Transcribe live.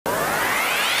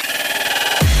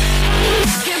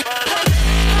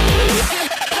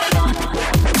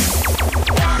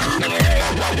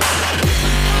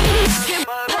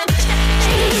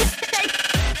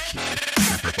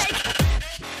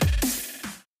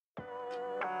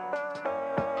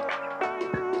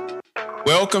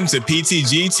Welcome to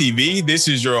PTG TV. This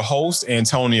is your host,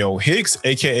 Antonio Hicks,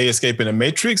 aka Escaping the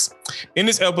Matrix. In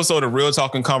this episode of Real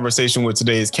Talk and Conversation with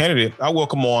today's candidate, I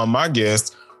welcome on my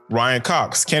guest, Ryan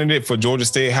Cox, candidate for Georgia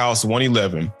State House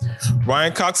 111.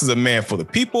 Ryan Cox is a man for the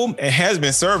people and has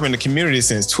been serving the community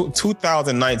since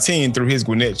 2019 through his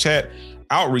Gwinnett Chat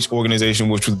outreach organization,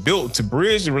 which was built to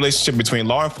bridge the relationship between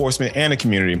law enforcement and the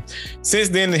community. Since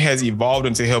then, it has evolved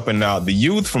into helping out the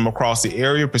youth from across the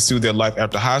area pursue their life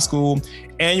after high school,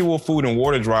 annual food and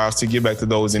water drives to give back to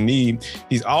those in need.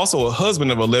 He's also a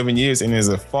husband of 11 years and is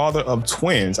a father of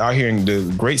twins out here in the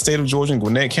great state of Georgia in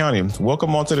Gwinnett County.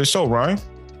 Welcome onto the show, Ryan.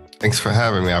 Thanks for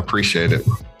having me. I appreciate it.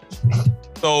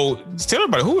 So tell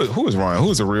everybody, who is Ryan?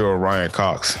 Who's the real Ryan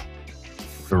Cox?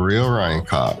 The real Ryan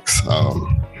Cox.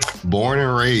 Born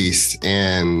and raised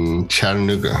in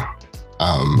Chattanooga.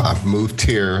 I've moved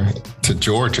here to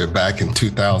Georgia back in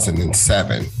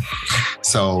 2007.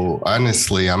 So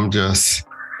honestly, I'm just,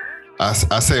 I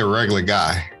say a regular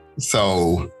guy.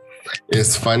 So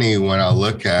it's funny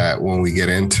when we get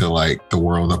into like the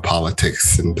world of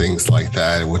politics and things like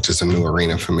that, which is a new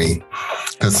arena for me.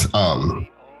 Because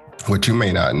what you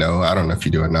may not know, I don't know if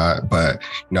you do or not, but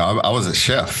I was a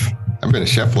chef. I've been a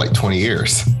chef for like 20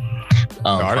 years.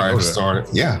 Prior to starting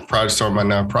my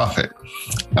nonprofit.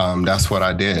 That's what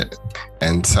I did.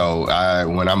 And so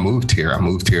when I moved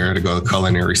here to go to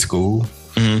culinary school,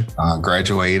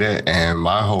 graduated, and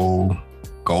my whole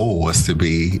goal was to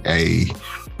be a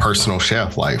personal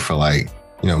chef,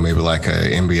 maybe like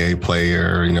an NBA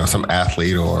player, some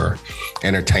athlete or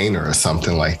entertainer or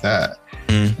something like that.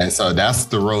 And so that's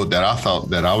the road that I thought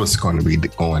that I was going to be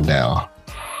going down.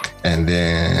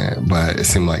 But it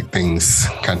seemed like things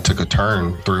kind of took a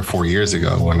turn 3 or 4 years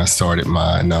ago when I started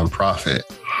my nonprofit.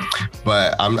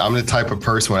 But I'm the type of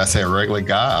person, when I say a regular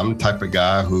guy, I'm the type of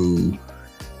guy who,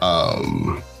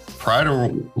 prior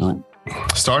to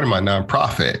starting my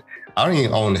nonprofit, I don't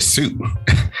even own a suit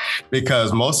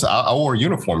because I wore a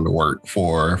uniform to work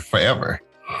for forever.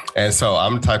 And so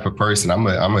I'm the type of person, I'm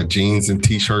a jeans and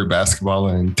t-shirt, basketball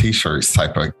and t-shirts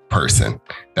type of person.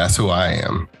 That's who I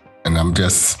am. And I'm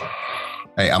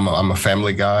a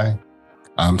family guy.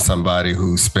 I'm somebody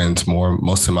who spends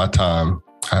most of my time.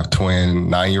 I have twin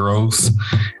 9-year-olds.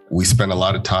 We spend a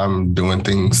lot of time doing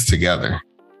things together.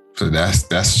 So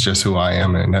that's just who I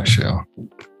am in a nutshell.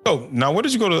 Oh, now where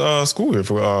did you go to school here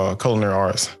for culinary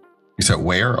arts? You said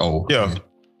where? Oh, yeah.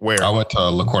 Where? I went to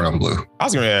Le Cordon Bleu. I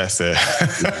was going to ask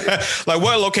that. Like,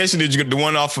 what location did you go? The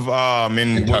one off of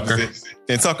in Tucker.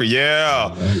 In Tucker,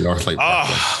 yeah. North Lake.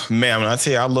 Oh, man, when I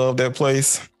tell you, I love that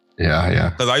place. Yeah.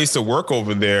 Because I used to work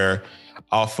over there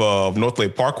off of North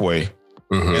Lake Parkway.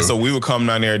 Mm-hmm. And so we would come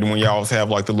down there when y'all always have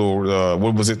like the little,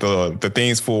 what was it? The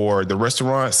things for the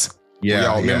restaurants.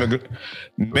 Yeah.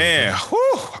 Man,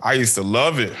 whew, I used to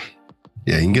love it.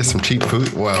 Yeah, you can get some cheap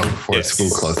food. Well, before school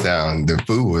closed down, the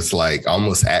food was like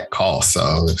almost at cost.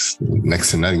 So it's next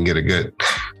to nothing, get a good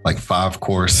like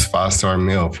 5-star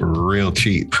meal for real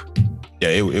cheap. Yeah,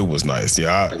 it was nice.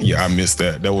 I missed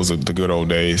that. That was the good old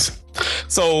days.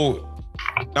 So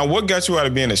now what got you out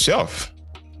of being a chef?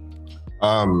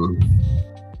 I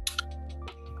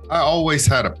always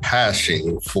had a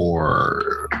passion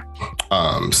for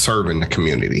serving the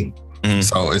community. Mm-hmm.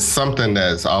 So it's something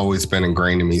that's always been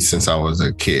ingrained in me since I was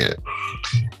a kid.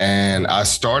 And I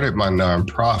started my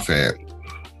nonprofit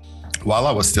while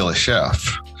I was still a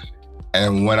chef.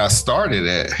 And when I started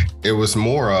it, it was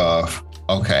more of,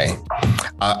 okay,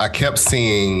 I kept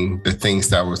seeing the things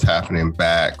that was happening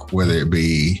back, whether it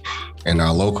be in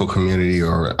our local community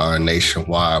or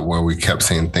nationwide, where we kept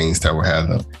seeing things that were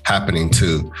happening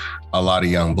to a lot of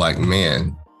young Black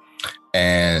men.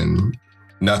 And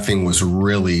nothing was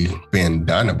really being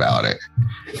done about it.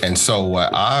 And so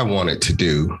what I wanted to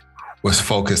do was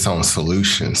focus on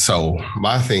solutions. So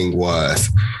my thing was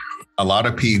a lot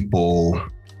of people,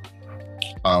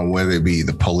 whether it be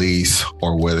the police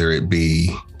or whether it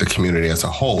be the community as a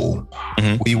whole,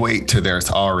 we wait till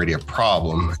there's already a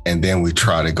problem and then we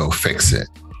try to go fix it.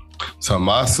 So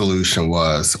my solution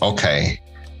was, okay,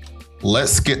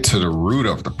 let's get to the root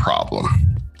of the problem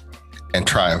and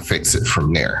try and fix it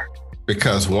from there.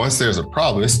 Because once there's a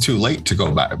problem, it's too late to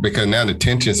go back because now the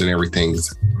tensions and everything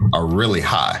are really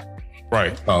high.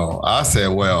 Right. So I said,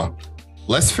 well,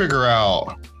 let's figure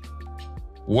out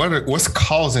what's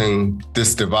causing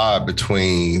this divide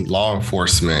between law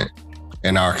enforcement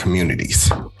and our communities.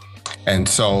 And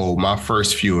so my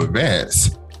first few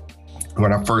events,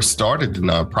 when I first started the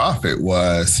nonprofit,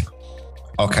 was,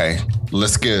 okay,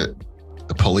 let's get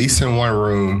the police in one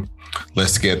room,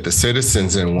 let's get the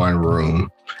citizens in one room,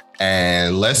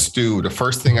 and let's do, the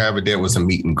first thing I ever did was a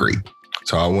meet and greet.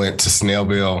 So I went to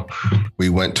Snellville. We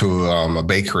went to a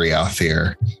bakery out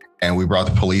there, and we brought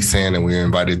the police in, and we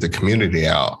invited the community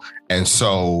out. And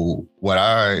so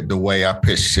the way I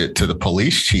pitched it to the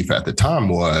police chief at the time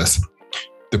was,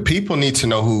 the people need to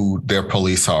know who their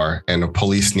police are, and the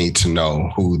police need to know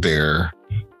who the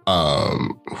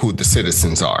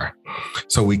citizens are.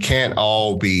 So we can't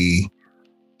all be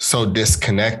so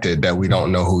disconnected that we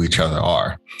don't know who each other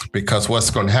are, because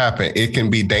what's going to happen, it can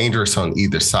be dangerous on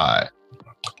either side.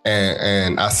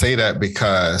 And I say that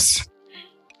because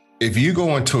if you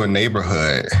go into a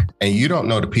neighborhood and you don't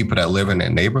know the people that live in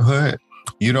that neighborhood,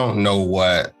 you don't know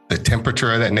what the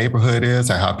temperature of that neighborhood is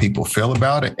and how people feel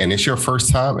about it. And it's your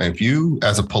first time. And if you,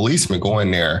 as a policeman, go in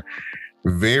there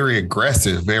very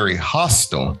aggressive, very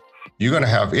hostile, you're going to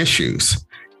have issues.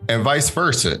 And vice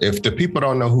versa. If the people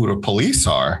don't know who the police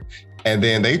are, and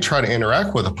then they try to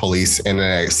interact with the police in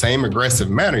that same aggressive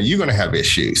manner, you're going to have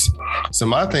issues. So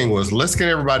my thing was, let's get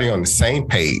everybody on the same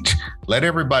page. Let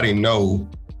everybody know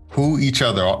who each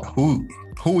other are, who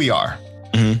we are.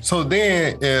 Mm-hmm. So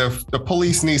then if the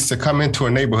police needs to come into a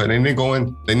neighborhood and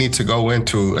they need to go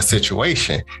into a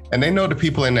situation and they know the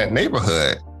people in that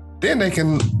neighborhood, then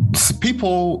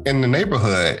people in the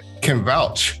neighborhood can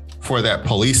vouch for that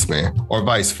policeman, or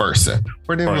vice versa.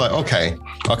 Where they're like, okay,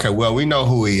 well, we know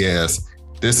who he is.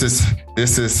 This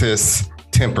is his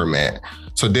temperament.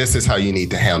 So this is how you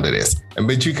need to handle this.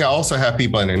 But you can also have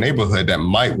people in the neighborhood that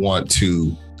might want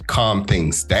to calm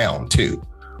things down too.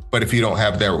 But if you don't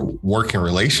have that working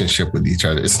relationship with each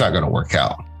other, it's not going to work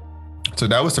out. So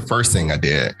that was the first thing I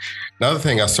did. Another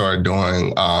thing I started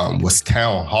doing was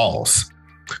town halls,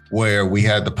 where we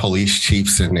had the police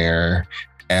chiefs in there,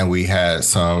 and we had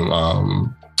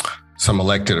some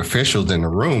elected officials in the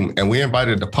room, and we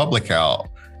invited the public out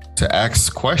to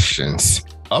ask questions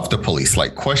of the police,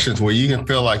 like questions where you can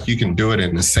feel like you can do it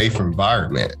in a safe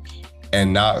environment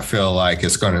and not feel like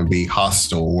it's going to be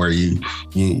hostile, where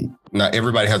not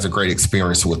everybody has a great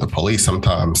experience with the police.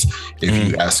 Sometimes if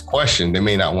you ask a question, they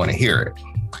may not want to hear it.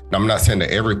 Now, I'm not saying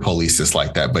that every police is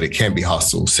like that, but it can be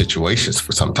hostile situations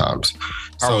for sometimes.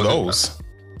 How were those?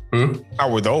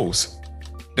 How were those?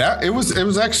 It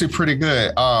was actually pretty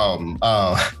good.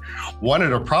 One of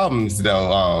the problems,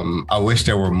 though, I wish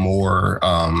there were more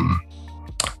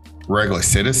regular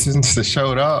citizens that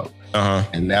showed up. Uh-huh.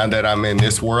 And now that I'm in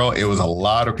this world, it was a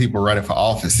lot of people running for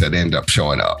office that end up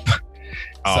showing up.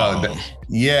 So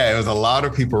it was a lot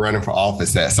of people running for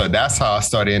office. So that's how I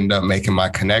started end up making my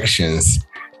connections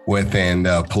within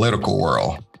the political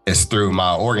world. It's through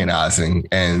my organizing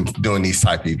and doing these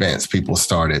type of events. People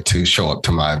started to show up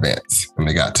to my events, and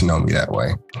they got to know me that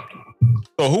way.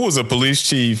 So who was a police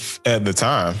chief at the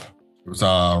time? It was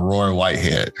Roy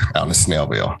Whitehead out in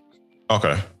Snellville.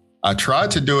 Okay. I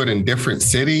tried to do it in different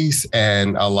cities,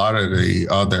 and a lot of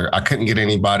I couldn't get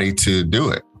anybody to do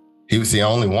it. He was the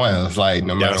only one. It was like,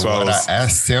 no matter what I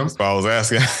asked him. That's what I was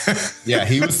asking. Yeah,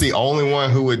 he was the only one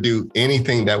who would do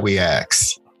anything that we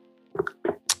asked.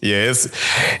 Yeah,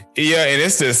 and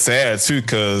it's just sad too,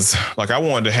 because like I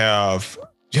was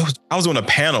doing a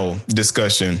panel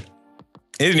discussion.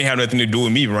 It didn't have nothing to do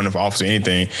with me running for office or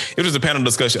anything. It was a panel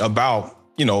discussion about,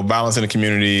 violence in the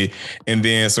community, and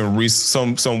then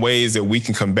some ways that we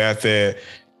can combat that.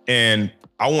 And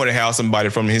I wanted to have somebody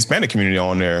from the Hispanic community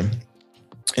on there.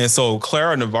 And so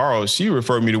Clara Navarro, she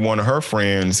referred me to one of her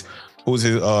friends, who's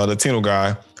his Latino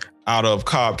guy out of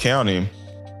Cobb County.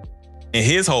 And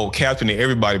his whole captain and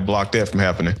everybody blocked that from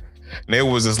happening. And they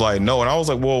was just like, no. And I was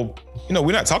like, well,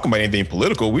 we're not talking about anything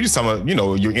political. We're just talking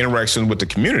about, your interaction with the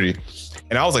community.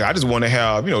 And I was like, I just want to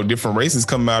have, different races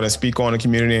come out and speak on the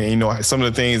community and, some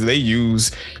of the things they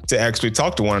use to actually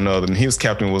talk to one another. And his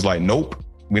captain was like, nope,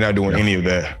 we're not doing any of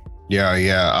that.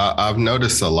 Yeah. I've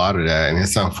noticed a lot of that, and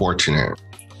it's unfortunate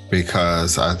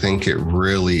because I think it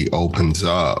really opens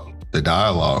up the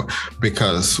dialogue,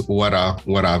 because what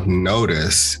I've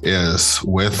noticed is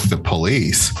with the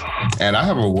police, and I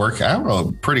have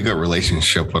a pretty good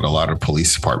relationship with a lot of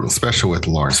police departments, especially with the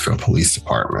Lawrenceville Police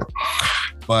Department.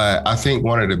 But I think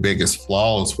one of the biggest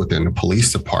flaws within the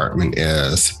police department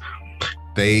is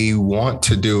they want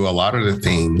to do a lot of the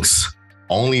things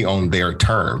only on their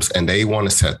terms, and they want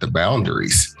to set the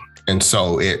boundaries. And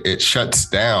so it shuts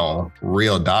down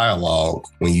real dialogue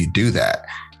when you do that.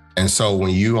 And so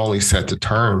when you only set the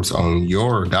terms on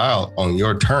your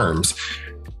terms,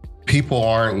 people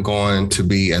aren't going to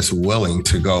be as willing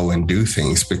to go and do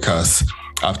things, because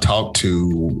I've talked to,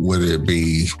 whether it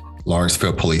be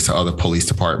Lawrenceville Police or other police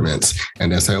departments,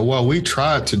 and they say, well, we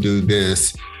tried to do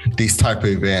these type of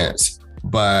events,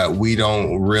 but we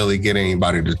don't really get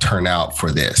anybody to turn out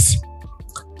for this.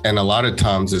 And a lot of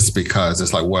times it's because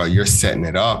it's like, well, you're setting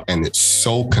it up and it's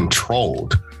so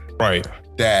controlled. Right.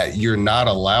 That you're not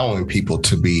allowing people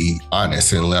to be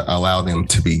honest and allow them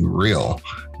to be real.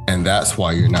 And that's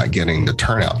why you're not getting the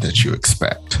turnout that you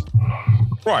expect.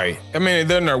 Right. I mean,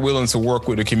 they're not willing to work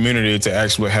with the community to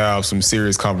actually have some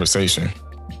serious conversation.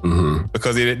 Mm-hmm.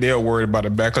 Because they're worried about the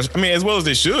backlash. I mean, as well as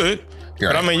they should.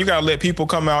 Right. But I mean, you got to let people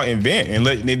come out and vent and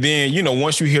then, you know,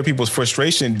 once you hear people's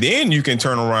frustration, then you can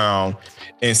turn around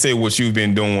and say what you've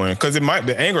been doing. Because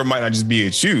the anger might not just be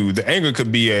at you. The anger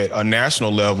could be at a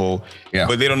national level,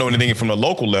 but they don't know anything from the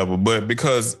local level. But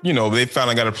because, you know, they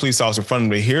finally got a police officer in front of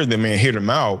them to hear them and hear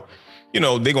them out, you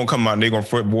know, they're going to come out and they're going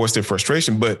to voice their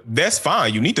frustration. But that's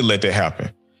fine. You need to let that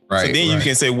happen. Right. So then you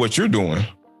can say what you're doing.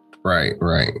 Right.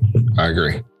 I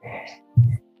agree.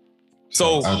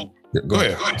 So go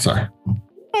ahead. Sorry.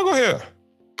 Oh, go ahead.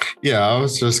 Yeah, I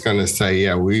was just going to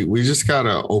say, we just got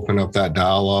to open up that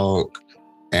dialogue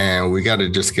and we got to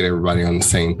just get everybody on the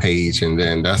same page. And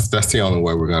then that's the only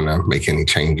way we're going to make any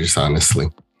changes, honestly.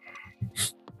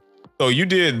 So you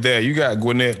did that. You got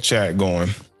Gwinnett Chat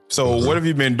going. So what have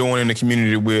you been doing in the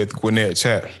community with Gwinnett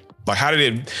Chat? Like, how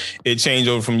did it change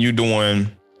over from you doing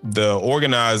the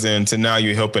organizing to now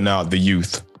you're helping out the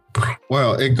youth?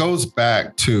 Well, it goes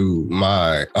back to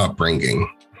my upbringing.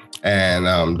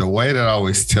 And the way that I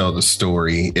always tell the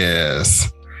story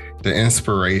is the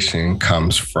inspiration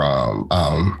comes from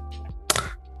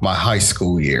my high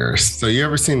school years. So you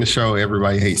ever seen the show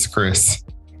Everybody Hates Chris?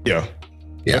 Yeah.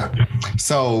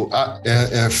 So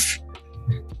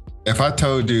if I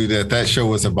told you that show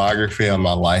was a biography of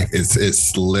my life,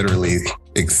 it's literally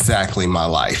exactly my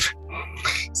life.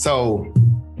 So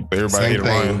everybody hated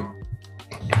Ryan.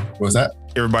 What was that?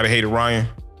 Everybody hated Ryan.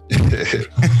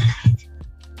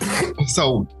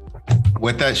 So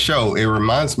with that show, it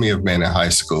reminds me of being in high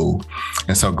school.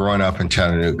 And so growing up in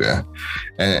Chattanooga,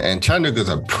 and Chattanooga is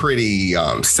a pretty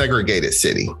segregated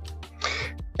city.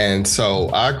 And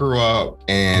so I grew up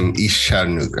in East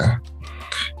Chattanooga.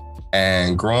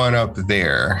 And growing up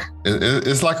there,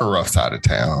 it's like a rough side of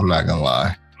town, I'm not gonna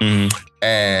lie. Mm-hmm.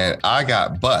 And I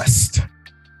got bused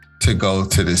to go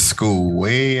to this school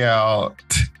way out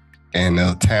in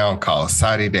a town called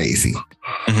Soddy Daisy.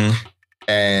 Mm-hmm.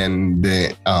 And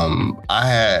then I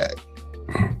had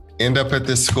end up at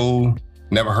this school,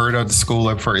 never heard of the school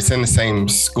at first. It's in the same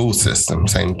school system,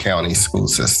 same county school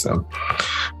system.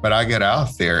 But I get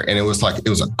out there and it was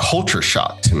a culture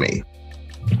shock to me.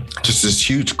 Just this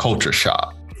huge culture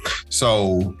shock.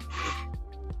 So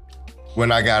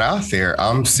when I got out there,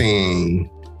 I'm seeing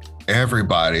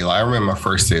everybody. Like I remember my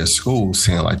first day of school,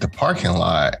 seeing like the parking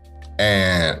lot,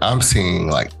 and I'm seeing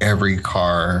like every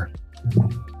car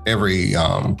in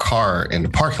the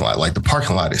parking lot. Like the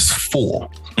parking lot is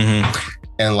full. Mm-hmm.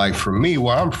 And like for me,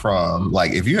 where I'm from,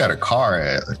 like if you had a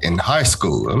car in high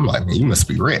school, I'm like, man, you must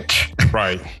be rich.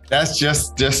 Right. That's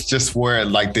just where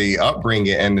like the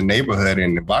upbringing and the neighborhood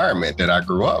and environment that I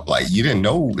grew up. Like you didn't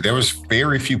know, there was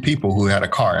very few people who had a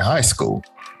car in high school.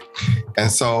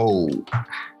 And so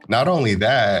not only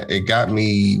that, it got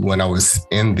me when I was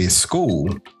in this school,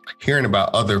 hearing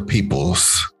about other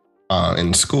people's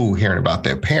in school, hearing about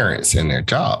their parents and their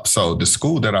jobs. So the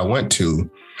school that I went to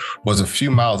was a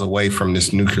few miles away from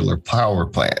this nuclear power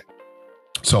plant.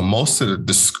 So most of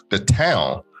the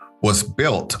town was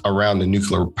built around the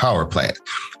nuclear power plant.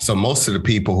 So most of the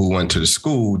people who went to the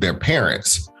school, their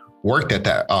parents worked at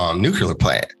that nuclear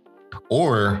plant,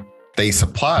 or they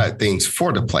supplied things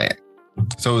for the plant.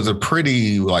 So it was a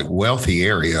pretty like wealthy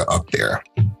area up there.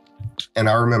 And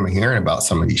I remember hearing about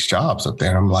some of these jobs up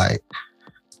there. I'm like,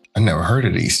 I never heard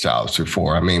of these jobs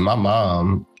before. I mean, my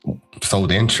mom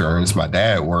sold insurance. My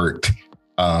dad worked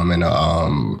in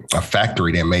a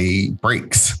factory that made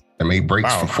brakes. That made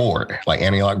brakes for Ford, like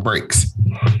anti-lock brakes.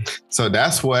 So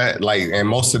that's what and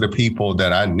most of the people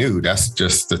that I knew, that's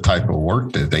just the type of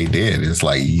work that they did. It's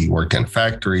like you worked in a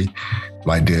factory,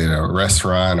 might did a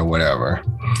restaurant or whatever.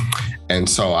 And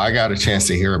so I got a chance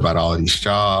to hear about all of these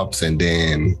jobs, and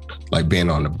then like being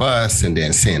on the bus and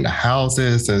then seeing the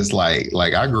houses. And it's like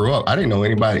I grew up, I didn't know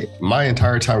anybody my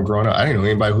entire time growing up. I didn't know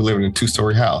anybody who lived in a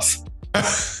 2-story house.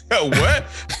 What?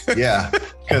 Yeah,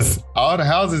 because all the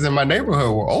houses in my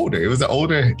neighborhood were older. It was an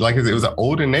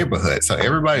older neighborhood. So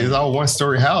everybody is all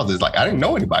 1-story houses. Like I didn't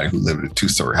know anybody who lived in a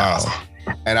 2-story house.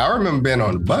 And I remember being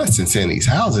on the bus and seeing these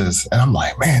houses, and I'm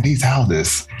like, man, these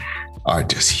houses are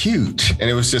just huge. And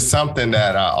it was just something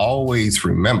that I always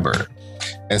remember.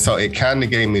 And so it kind of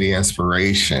gave me the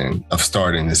inspiration of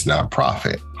starting this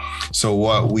nonprofit. So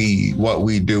what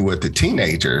we do with the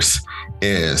teenagers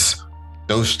is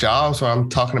those jobs I'm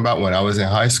talking about when I was in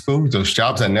high school, those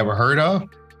jobs I never heard of,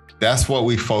 That's what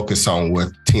we focus on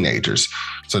with teenagers.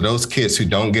 So those kids who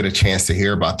don't get a chance to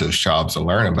hear about those jobs or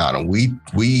learn about them,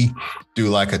 we do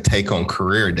like a take on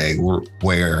career day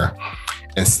where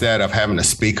instead of having a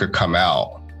speaker come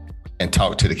out and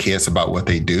talk to the kids about what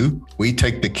they do, we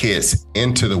take the kids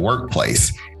into the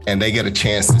workplace and they get a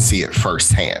chance to see it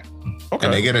firsthand. Okay.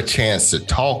 And they get a chance to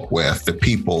talk with the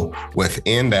people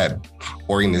within that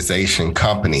organization,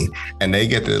 company, and they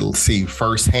get to see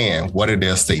firsthand what it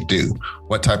is they do,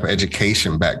 what type of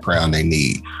education background they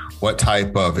need, what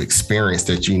type of experience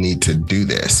that you need to do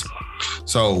this.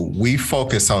 So we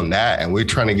focus on that, and we're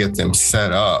trying to get them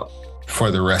set up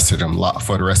for the rest of them,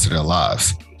 for the rest of their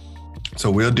lives. So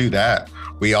we'll do that.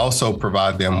 We also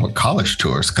provide them with college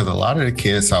tours, because a lot of the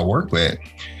kids I work with,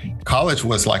 college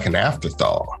was like an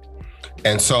afterthought.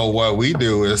 And so what we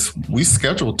do is we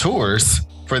schedule tours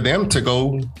for them to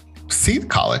go see the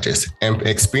colleges and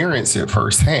experience it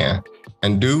firsthand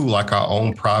and do like our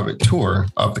own private tour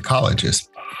of the colleges.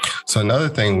 So another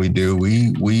thing we do,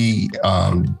 we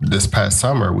this past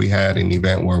summer, we had an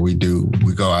event where we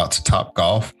go out to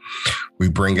Topgolf. We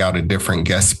bring out a different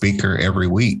guest speaker every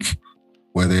week,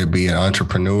 whether it be an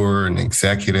entrepreneur, an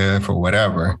executive, or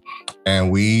whatever. And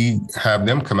we have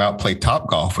them come out, play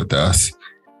Topgolf with us,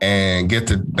 and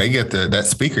that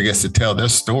speaker gets to tell their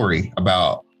story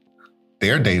about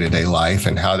their day-to-day life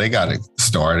and how they got it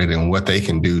started and what they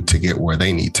can do to get where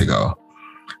they need to go.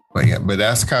 But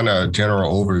that's kind of a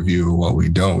general overview of what we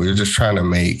do. We're just trying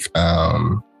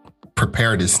to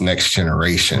prepare this next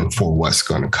generation for what's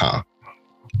going to come.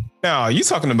 Now, you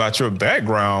talking about your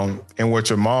background and what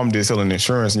your mom did selling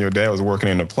insurance and your dad was working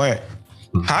in the plant.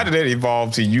 Mm-hmm. How did that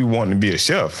evolve to you wanting to be a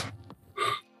chef?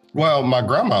 Well, my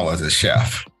grandma was a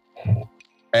chef.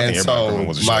 And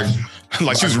so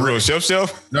like she was a real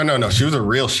chef? No. She was a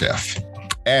real chef.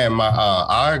 And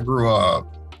I grew up,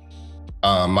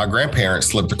 my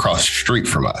grandparents lived across the street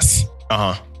from us.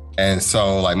 Uh-huh. And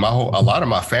so like a lot of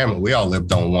my family, we all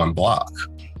lived on one block.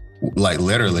 Like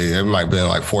literally, it might have been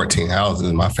like 14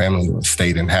 houses. My family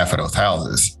stayed in half of those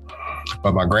houses.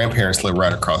 But my grandparents lived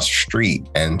right across the street.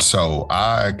 And so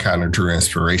I kind of drew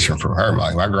inspiration from her.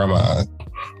 Like my grandma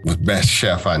was best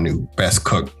chef I knew, best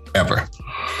cook ever.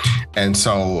 And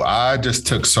so I just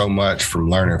took so much from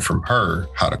learning from her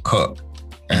how to cook.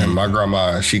 And my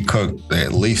grandma, she cooked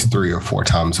at least 3 or 4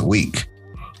 times a week.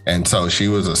 And so she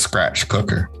was a scratch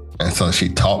cooker. And so she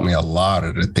taught me a lot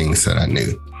of the things that I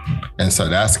knew. And so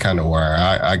that's kind of where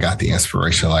I got the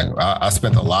inspiration. Like I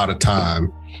spent a lot of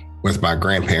time with my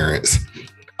grandparents,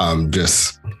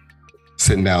 just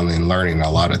sitting down and learning a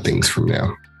lot of things from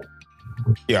them.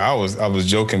 Yeah, I was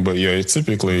joking, but yeah,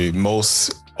 typically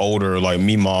most older like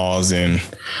Mimas and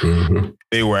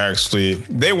they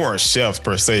weren't chefs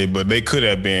per se, but they could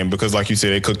have been, because like you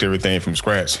said, they cooked everything from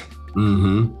scratch.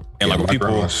 Mm-hmm. And like when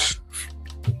people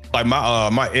like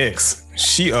my ex,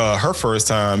 she her first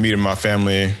time meeting my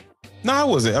family. No, it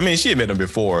wasn't. I mean, she had met them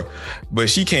before, but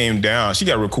she came down. She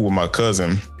got real cool with my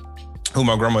cousin, who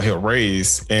my grandma helped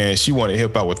raise, and she wanted to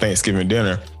help out with Thanksgiving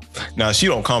dinner. Now, she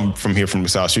don't come from here from the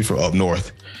South. She's from up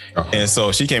north. Uh-huh. And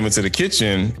so she came into the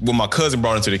kitchen. Well, my cousin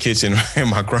brought her into the kitchen, and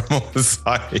my grandma was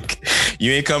like,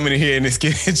 you ain't coming in here in this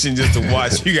kitchen just to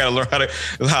watch. You got to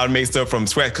learn how to make stuff from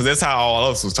scratch, because that's how all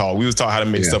of us was taught. We was taught how to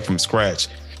make stuff from scratch.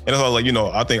 And it's like,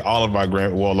 I think all of our a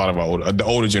lot of our the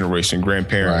older generation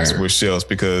grandparents were chefs,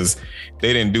 because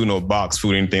they didn't do no box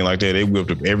food or anything like that. They whipped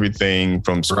up everything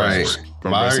from scratch,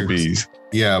 from recipes.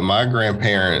 Yeah, my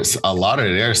grandparents, a lot of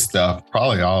their stuff,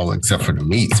 probably all except for the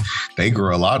meats, they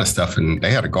grew a lot of stuff, and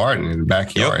they had a garden in the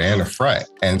backyard and the front.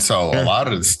 And so a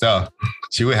lot of the stuff,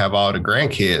 she would have all the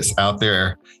grandkids out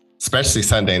there, especially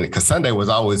Sunday, because Sunday was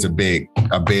always a big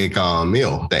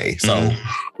meal day. So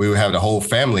we would have the whole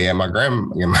family at my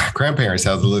grandparents'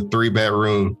 house, a little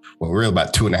 3-bedroom, well, really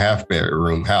about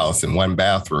 2.5-bedroom house and 1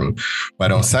 bathroom.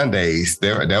 But on Sundays,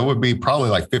 there would be probably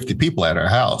like 50 people at our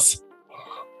house.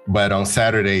 But on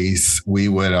Saturdays, she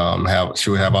would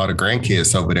have all the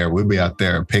grandkids over there. We'd be out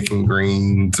there picking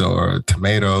greens or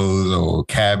tomatoes or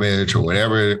cabbage or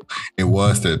whatever it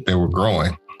was that they were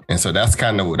growing. And so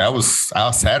that was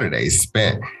our Saturdays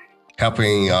spent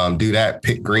helping do that,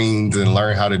 pick greens and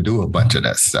learn how to do a bunch of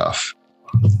that stuff.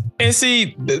 And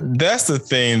see, that's the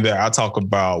thing that I talk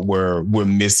about where we're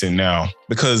missing now,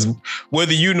 because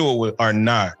whether you knew it or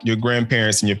not, your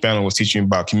grandparents and your family was teaching you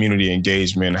about community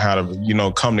engagement, how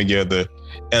to, come together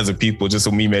as a people, just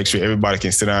so we make sure everybody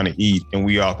can sit down and eat and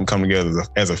we all can come together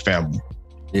as a family.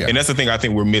 Yeah. And that's the thing I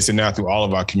think we're missing now through all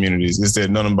of our communities is that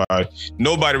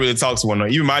nobody really talks to one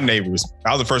another. Even my neighbors.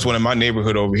 I was the first one in my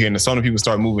neighborhood over here, and so many people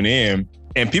start moving in,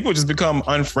 and people just become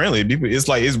unfriendly.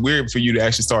 It's weird for you to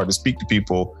actually start to speak to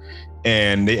people,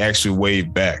 and they actually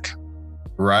wave back.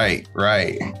 Right.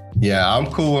 Yeah, I'm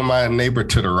cool with my neighbor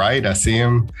to the right. I see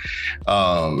him.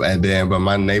 But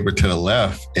my neighbor to the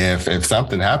left, if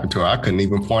something happened to her, I couldn't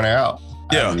even point her out.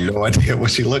 Yeah. I have no idea what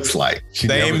she looks like.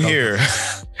 Same here.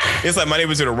 It's like my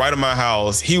neighbor to the right of my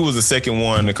house. He was the second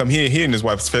one to come here. He and his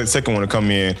wife, second one to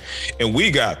come in. And we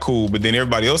got cool, but then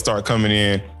everybody else started coming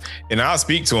in. And I'll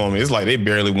speak to them. It's like they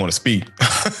barely want to speak.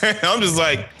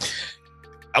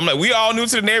 I'm like, we all new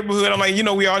to the neighborhood. I'm like,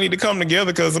 we all need to come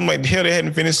together because I'm like, hell, they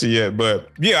hadn't finished it yet. But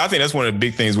yeah, I think that's one of the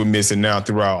big things we're missing now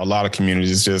throughout a lot of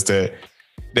communities. It's just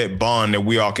that bond that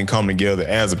we all can come together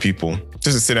as a people,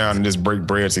 just to sit down and just break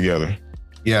bread together.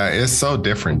 Yeah, it's so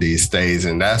different these days.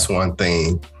 And that's one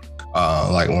thing,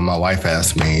 like when my wife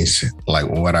asked me,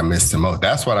 what I miss the most,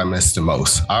 that's what I miss the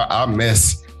most. I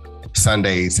miss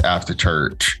Sundays after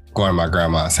church, going to my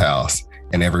grandma's house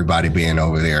and everybody being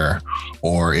over there,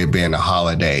 or it being a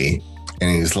holiday.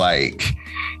 And it's like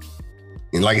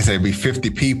I said, it'd be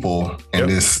 50 people in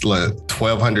this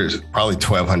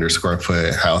 1,200 square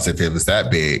foot house if it was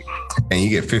that big. And you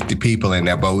get 50 people in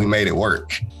there, but we made it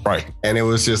work. Right. And it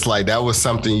was just like, that was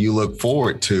something you look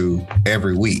forward to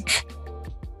every week.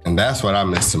 And that's what I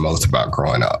miss the most about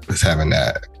growing up, is having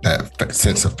that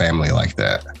sense of family like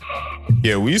that.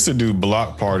 Yeah, we used to do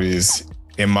block parties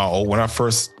in my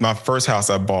first house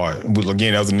I bought.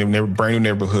 Again, that was a brand new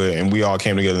neighborhood, and we all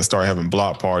came together and started having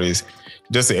block parties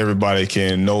just so everybody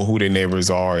can know who their neighbors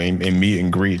are and meet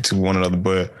and greet to one another.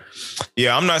 But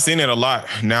yeah, I'm not seeing that a lot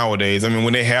nowadays. I mean,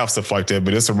 when they have stuff like that,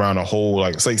 but it's around a whole,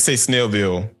 say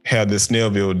Snellville had this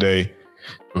Snellville Day.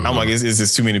 Mm-hmm. I'm like, it's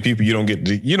just too many people. You don't get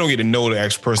to know the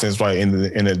actual person that's right in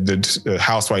the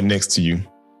house right next to you.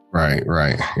 Right.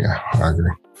 Yeah, I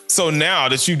agree. So now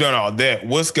that you've done all that,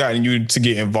 what's gotten you to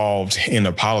get involved in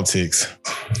the politics?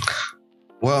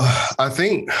 Well, I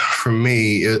think for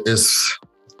me,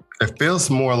 it feels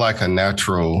more like a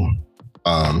natural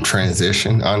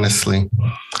transition, honestly.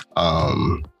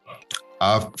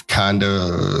 I've kind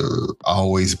of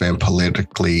always been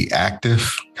politically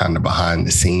active, kind of behind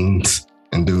the scenes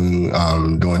and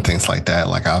doing things like that.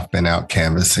 Like I've been out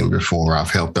canvassing before.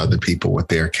 I've helped other people with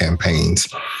their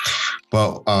campaigns.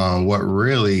 But what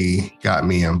really got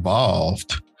me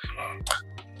involved,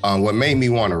 what made me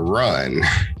want to run,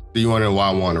 do you want to know why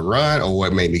I want to run or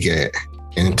what made me get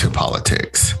into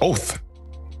politics? Both.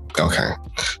 Okay.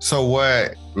 So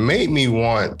what made me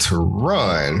want to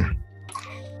run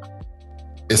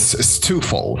is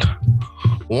twofold.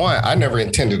 One, I never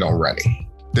intended on running.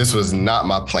 This was not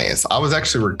my plans. I was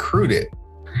actually recruited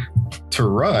to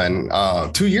run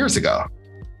 2 years ago.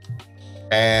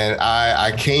 And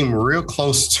I came real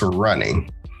close to running.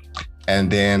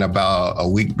 And then about a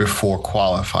week before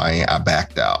qualifying, I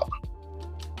backed out.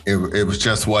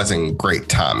 It wasn't great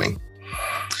timing.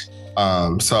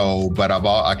 But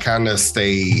I kind of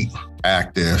stayed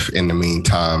active in the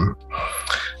meantime.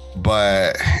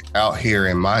 But out here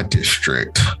in my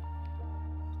district,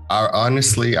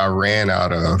 I ran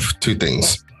out of two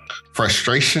things.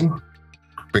 Frustration,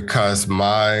 because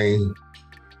my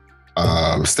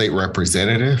state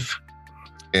representative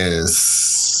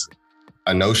is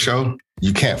a no-show.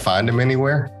 You can't find him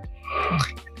anywhere.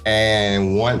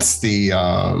 And once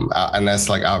and that's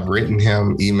like, I've written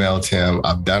him, emailed him,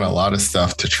 I've done a lot of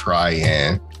stuff to try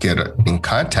and get in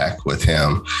contact with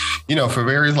him, for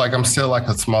various, like I'm still like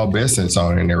a small business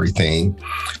owner and everything.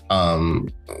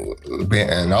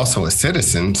 And also a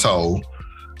citizen. So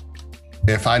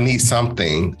if I need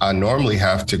something, I normally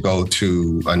have to go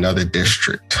to another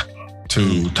district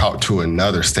to talk to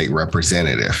another state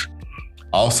representative.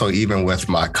 Also, even with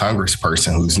my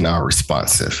congressperson who's not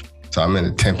responsive. So I'm in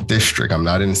the 10th district. I'm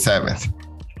not in the 7th.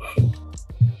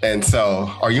 And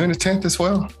so, are you in the 10th as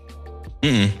well?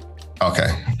 Mm-mm.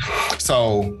 Okay.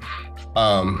 So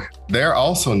they're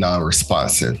also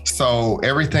non-responsive. So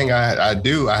everything I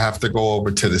do, I have to go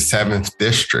over to the 7th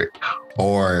district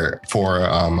or for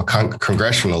a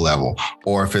congressional level,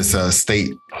 or if it's a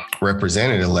state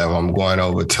representative level, I'm going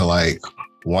over to like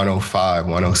 105,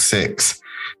 106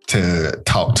 to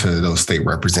talk to those state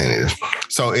representatives.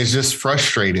 So it's just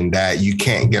frustrating that you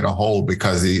can't get a hold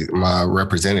because my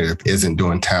representative isn't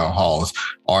doing town halls,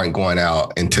 aren't going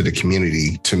out into the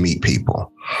community to meet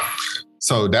people.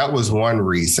 So that was one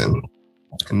reason.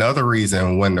 Another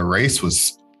reason, when the race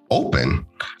was open,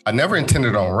 I never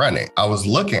intended on running. I was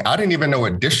looking, I didn't even know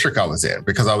what district I was in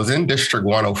because I was in District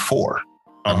 104.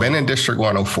 I've been in District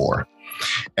 104.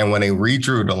 And when they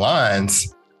redrew the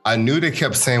lines, I knew they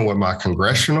kept saying with my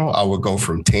congressional, I would go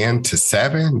from 10 to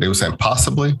 7. They were saying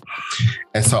possibly.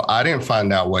 And so I didn't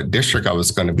find out what district I was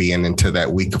going to be in until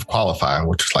that week of qualifying,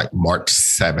 which was like March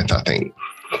 7th, I think.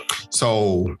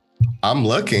 So I'm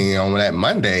looking on that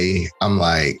Monday. I'm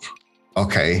like,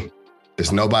 okay,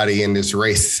 there's nobody in this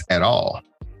race at all.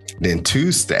 Then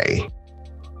Tuesday,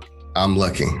 I'm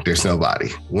looking, there's nobody.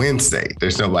 Wednesday,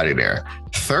 there's nobody there.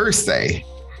 Thursday,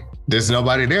 there's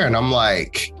nobody there. And I'm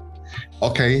like,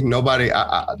 okay, nobody.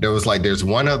 There's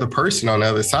one other person on the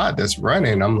other side that's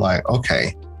running. I'm like,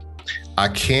 okay, I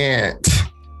can't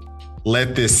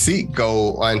let this seat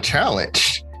go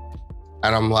unchallenged.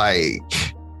 And I'm like,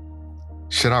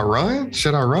 should I run?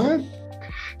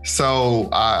 So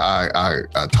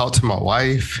I talked to my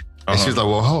wife. And she was like,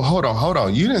 well, hold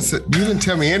on. You didn't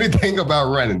tell me anything about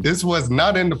running. This was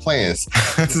not in the plans.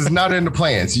 This is not in the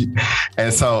plans.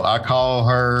 And so I called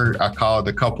her. I called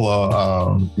a couple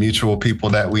of mutual people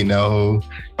that we know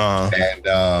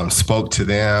and spoke to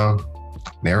them.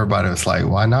 And everybody was like,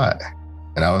 why not?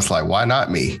 And I was like, why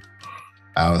not me?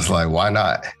 I was like, why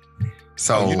not?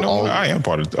 So I am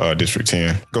part of District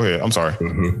 10. Go ahead. I'm sorry.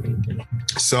 Mm-hmm.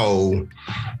 So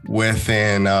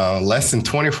within less than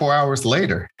 24 hours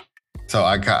later, so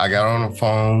I got on the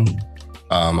phone.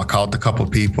 I called a couple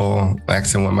people,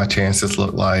 asked them what my chances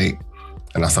look like.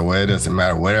 And I said, well, it doesn't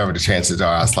matter. Whatever the chances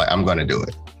are, I was like, I'm going to do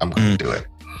it.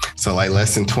 So like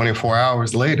less than 24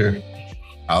 hours later,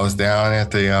 I was down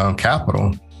at the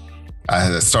Capitol. I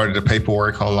had started the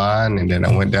paperwork online, and then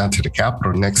I went down to the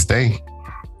Capitol the next day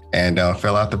and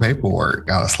fill out the paperwork.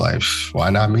 I was like, why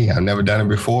not me? I've never done it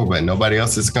before, but nobody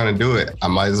else is going to do it. I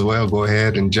might as well go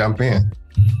ahead and jump in.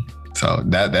 So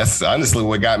that's honestly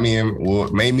what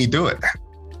made me do it.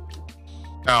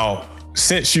 Now,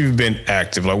 since you've been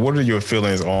active, like, what are your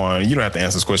feelings on, you don't have to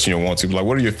answer this question you don't want to, but like,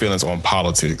 what are your feelings on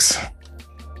politics?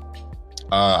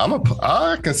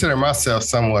 I consider myself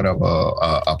somewhat of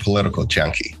a political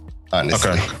junkie,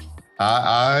 honestly. Okay.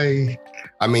 I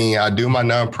mean, I do my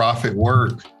nonprofit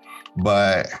work,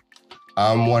 but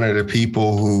I'm one of the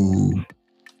people who,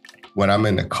 when I'm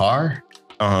in the car,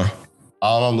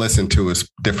 all I'm listening to is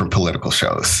different political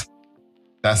shows.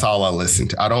 That's all I listen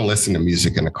to. I don't listen to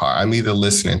music in the car. I'm either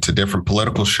listening to different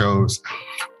political shows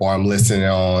or I'm listening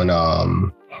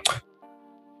on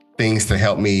things to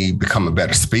help me become a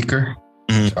better speaker.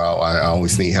 Mm-hmm. So I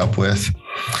always need help with.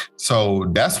 So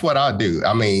that's what I do.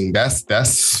 I mean,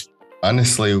 that's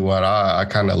honestly what I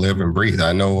kind of live and breathe.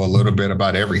 I know a little bit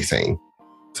about everything.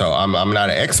 So I'm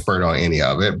not an expert on any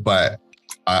of it, but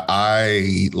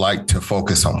I like to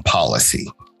focus on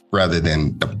policy rather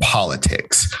than the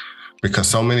politics, because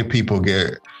so many people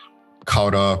get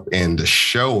caught up in the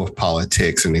show of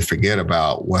politics and they forget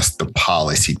about what's the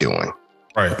policy doing.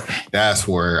 Right. That's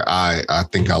where I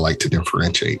think I like to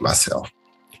differentiate myself.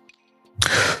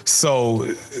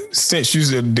 So since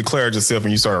you declared yourself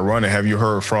and you started running, have you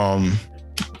heard from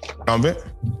incumbent?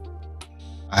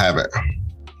 I haven't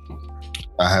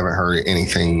heard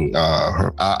anything.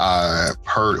 I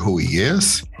heard who he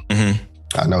is. Mm-hmm.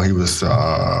 I know he was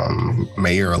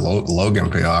mayor of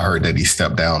Loganville. I heard that he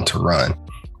stepped down to run.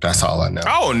 That's all I know.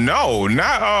 Oh, no,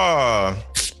 not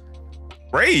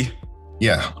Ray.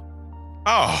 Yeah.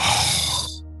 Oh.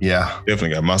 Yeah.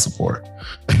 Definitely got my support.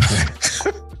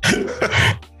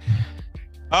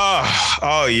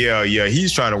 Oh, yeah.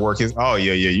 He's trying to work his. Oh,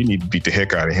 yeah. You need to beat the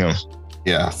heck out of him.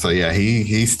 Yeah. So, yeah,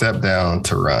 he stepped down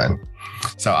to run.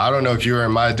 So I don't know if you're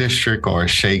in my district or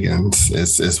Shagan's.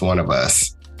 It's one of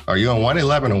us. Are you on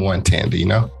 111 or 110? Do you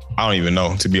know? I don't even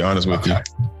know, to be honest with you.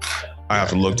 I have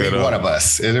to look that up. One of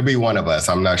us. It'll be one of us.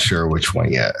 I'm not sure which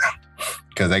one yet.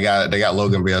 Because they got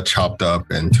Loganville chopped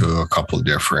up into a couple of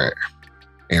different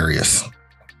areas.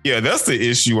 Yeah, that's the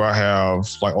issue I have,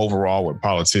 like, overall with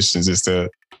politicians, is that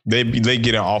they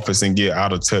get in office and get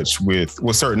out of touch with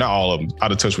not all of them,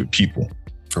 out of touch with people.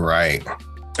 Right.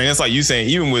 And it's like you saying,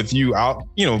 even with you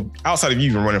outside of you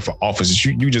even running for office,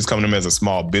 you just come to them as a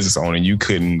small business owner, you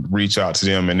couldn't reach out to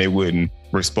them and they wouldn't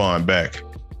respond back.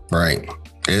 Right.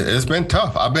 It's been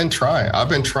tough. I've been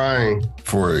trying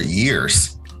for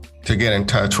years to get in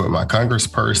touch with my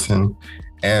congressperson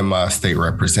and my state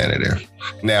representative.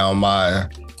 Now, my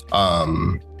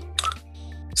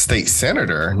state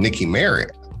senator, Nikki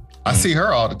Merritt, I see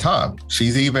her all the time.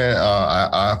 She's even,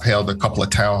 I've held a couple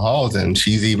of town halls and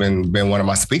she's even been one of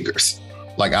my speakers.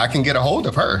 Like, I can get a hold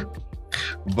of her,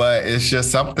 but it's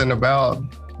just something about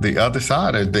the other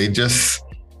side.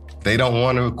 They don't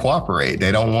want to cooperate.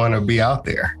 They don't want to be out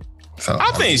there. So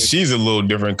I think she's a little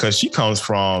different because she comes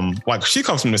from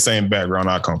the same background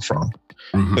I come from.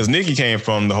 Because Nikki came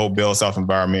from the whole Bell South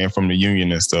environment and from the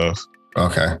union and stuff.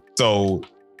 Okay. So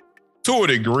to a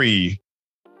degree,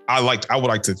 I would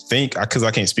like to think, because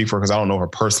I can't speak for her because I don't know her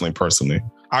personally.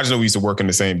 I just know we used to work in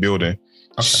the same building.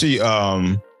 Okay. She,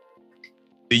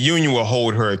 the union will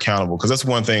hold her accountable, because that's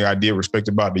one thing I did respect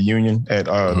about the union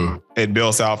at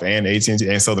Bell South and AT&T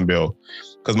and Southern Bell,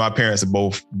 because my parents are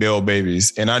both Bell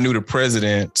babies, and I knew the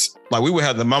president. Like, we would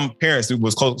have my parents who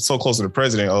was so close to the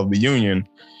president of the union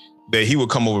that he would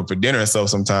come over for dinner and stuff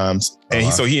sometimes, and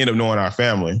he ended up knowing our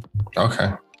family.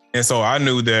 Okay, and so I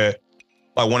knew that.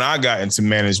 Like, when I got into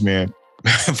management,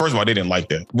 first of all, they didn't like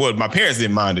that. Well, my parents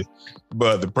didn't mind it,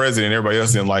 but the president and everybody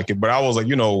else didn't like it. But I was like,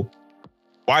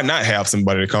 why not have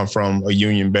somebody to come from a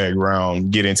union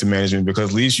background get into management? Because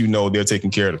at least they're taking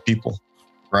care of the people.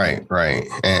 Right.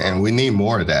 And we need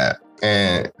more of that.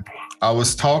 And I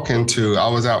was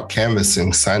out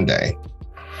canvassing Sunday.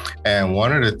 And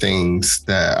one of the things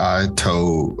that I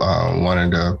told one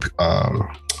of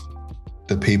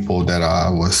the people that I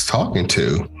was talking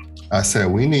to, I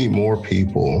said, we need more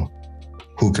people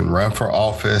who can run for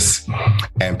office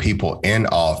and people in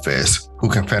office who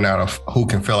can fill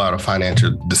out a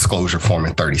financial disclosure form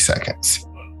in 30 seconds.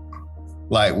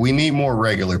 Like, we need more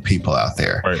regular people out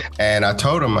there. Right. And I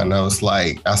told him, and I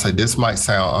said, this might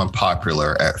sound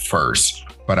unpopular at first,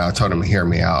 but I told him to hear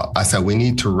me out. I said, we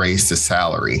need to raise the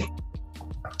salary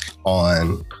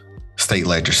on state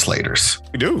legislators.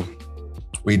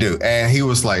 We do. And he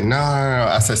was like, no.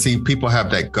 I said, see, people have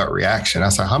that gut reaction. I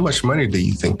said, how much money do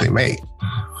you think they make?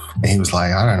 And he was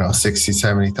like, I don't know, 60,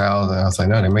 70,000. I was like,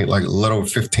 no, they make like a little over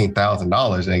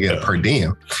 $15,000 and they get a per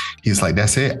diem. He's like,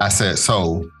 that's it. I said,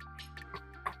 so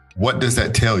what does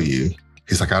that tell you?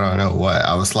 He's like, I don't know what.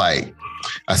 I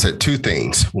said two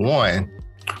things. One,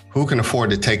 who can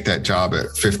afford to take that job at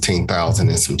 15,000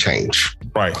 and some change?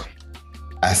 Right.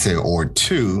 I said, or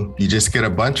two, you just get a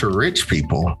bunch of rich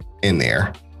people in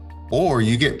there, or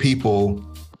you get people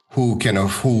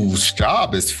whose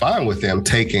job is fine with them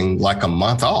taking like a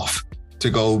month off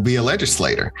to go be a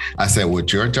legislator. I said,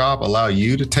 would your job allow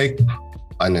you to take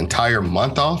an entire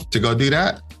month off to go do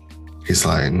that? He's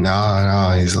like,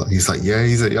 no. He's like, yeah.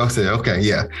 He said, I said, okay,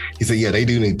 yeah. He said, yeah, they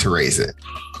do need to raise it.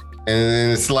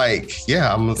 And it's like,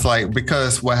 yeah,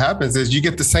 because what happens is you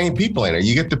get the same people in it.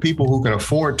 You get the people who can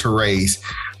afford to raise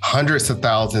hundreds of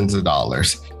thousands of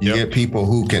dollars. You get people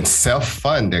who can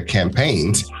self-fund their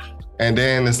campaigns. And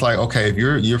then it's like, okay,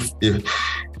 if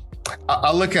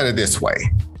I look at it this way,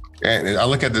 and I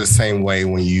look at it the same way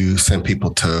when you send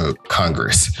people to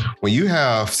Congress. When you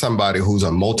have somebody who's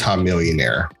a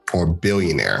multimillionaire or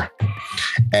billionaire,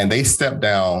 and they step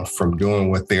down from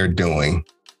doing what they're doing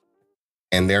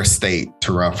in their state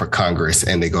to run for Congress,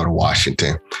 and they go to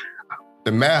Washington,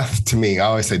 the math, to me, I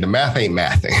always say the math ain't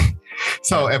mathing.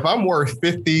 So if I'm worth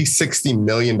 $50, $60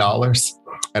 million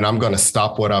and I'm going to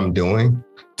stop what I'm doing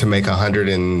to make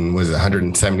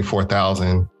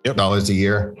 $174,000 a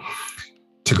year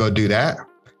to go do that,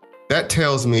 that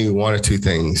tells me one or two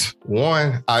things.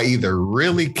 One, I either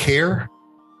really care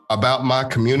about my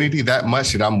community that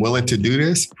much that I'm willing to do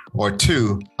this, or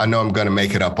two, I know I'm going to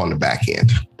make it up on the back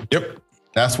end. Yep.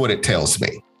 That's what it tells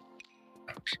me.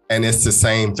 And it's the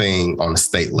same thing on the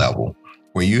state level.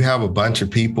 When you have a bunch of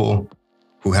people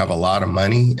who have a lot of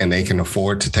money and they can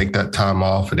afford to take that time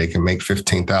off and they can make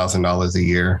 $15,000 a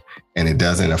year and it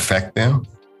doesn't affect them,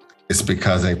 it's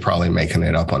because they're probably making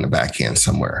it up on the back end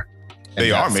somewhere.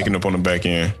 They are making it up on the back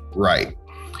end. Right.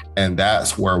 And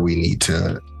that's where we need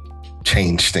to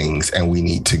change things, and we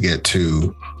need to get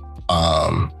to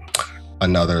a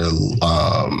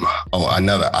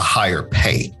higher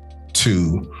pay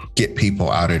to get people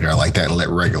out of there like that and let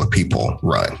regular people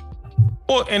run.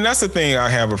 Well, and that's the thing I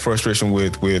have a frustration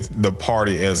with the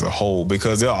party as a whole,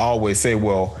 because they'll always say,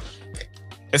 well,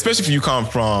 especially if you come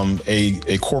from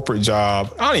a corporate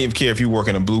job, I don't even care if you work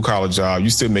in a blue collar job, you're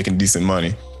still making decent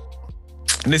money.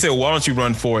 And they say, well, why don't you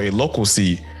run for a local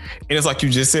seat? And it's like you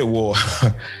just said, well,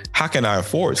 how can I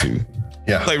afford to?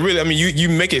 Yeah. Like, really, I mean, you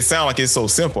make it sound like it's so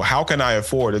simple. How can I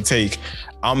afford to take,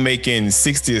 I'm making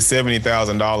 $60,000 or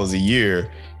 $70,000 a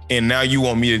year, and now you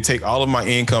want me to take all of my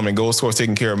income and go towards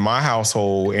taking care of my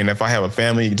household, and if I have a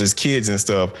family, just kids and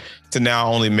stuff, to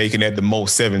now only making at the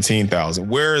most $17,000.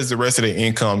 Where is the rest of the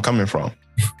income coming from?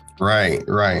 Right.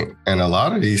 And a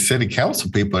lot of these city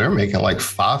council people, they're making like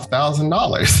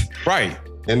 $5,000. Right.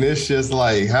 And it's just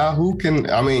like,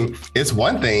 it's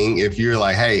one thing if you're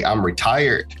like, hey, I'm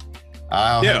retired,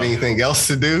 I don't have anything else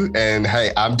to do, and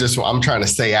hey, I'm trying to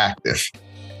stay active.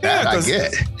 That I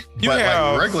get. But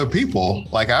like regular people,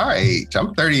 like our age,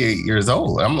 I'm 38 years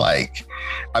old. I'm like,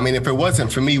 if it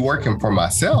wasn't for me working for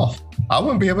myself, I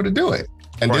wouldn't be able to do it.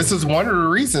 And This is one of the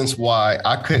reasons why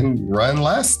I couldn't run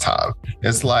last time.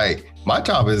 It's like, my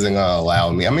job isn't going to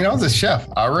allow me. I mean, I was a chef.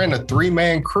 I ran a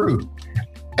 3-man crew.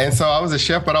 And so I was a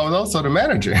chef, but I was also the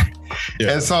manager.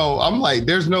 Yeah. And so I'm like,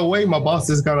 there's no way my boss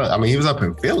is going to, I mean, he was up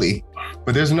in Philly,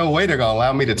 but there's no way they're going to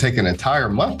allow me to take an entire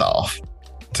month off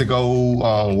to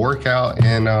go work out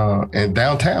in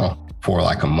downtown for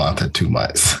like a month or 2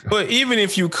 months. But even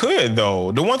if you could,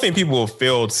 though, the one thing people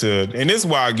fail to, and this is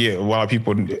why I get a lot of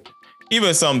people,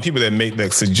 even some people that make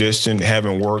that suggestion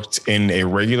haven't worked in a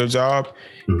regular job,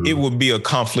 it would be a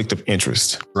conflict of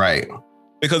interest. Right.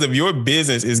 Because if your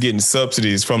business is getting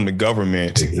subsidies from the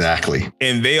government, exactly,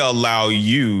 and they allow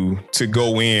you to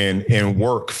go in and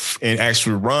work and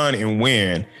actually run and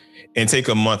win and take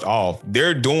a month off,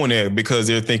 they're doing it because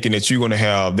they're thinking that you're going to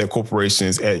have their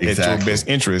corporations at your best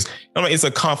interest. I mean, it's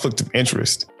a conflict of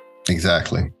interest.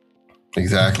 Exactly.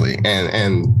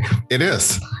 And it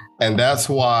is. And that's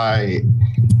why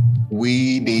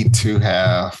we need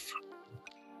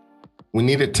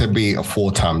it to be a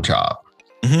full-time job.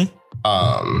 Mm-hmm.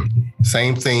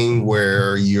 Same thing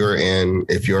where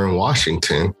if you're in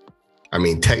Washington, I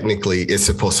mean, technically it's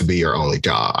supposed to be your only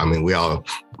job. I mean, we all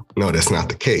know that's not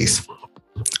the case,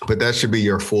 but that should be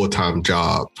your full-time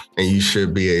job. And you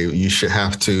should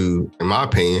have to, in my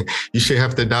opinion, you should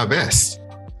have to divest.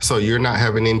 So you're not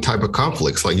having any type of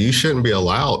conflicts. Like you shouldn't be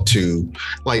allowed to,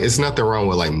 like, it's nothing wrong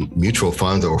with like mutual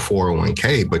funds or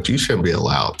 401k, but you shouldn't be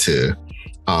allowed to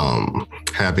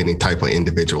have any type of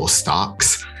individual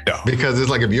stocks. Yeah. Because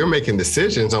it's like if you're making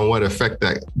decisions on what affect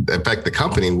the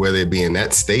company, whether it be in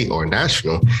that state or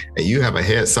national, and you have a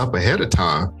heads up ahead of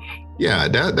time, yeah,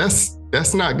 that's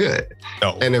not good.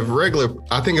 No. And if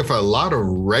a lot of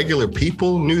regular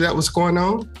people knew that was going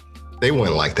on, they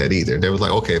wouldn't like that either. They was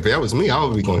like, okay, if that was me, I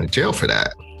would be going to jail for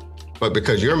that. But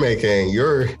because you're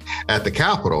at the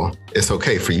Capitol, it's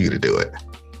okay for you to do it.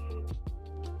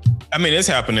 I mean, it's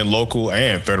happening local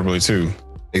and federally too.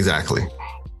 Exactly.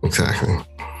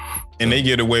 And they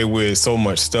get away with so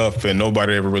much stuff and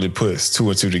nobody ever really puts two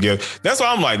and two together. That's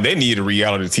why I'm like, they need a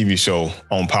reality TV show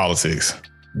on politics.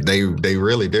 They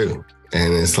really do.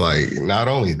 And it's like, not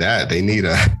only that, they need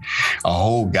a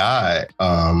whole guide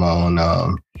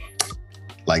on,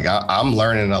 like I'm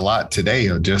learning a lot today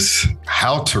of just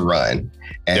how to run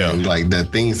and like the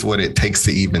things, what it takes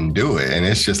to even do it. And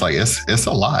it's just like, it's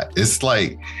a lot. It's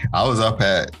like,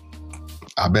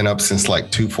 I've been up since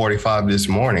like 2:45 this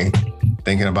morning,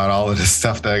 thinking about all of the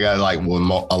stuff that I got, like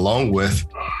along with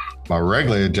my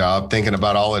regular job, thinking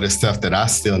about all of the stuff that I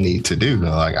still need to do.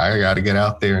 Like I got to get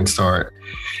out there and start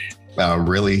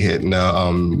really hitting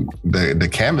the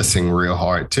canvassing real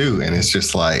hard too. And it's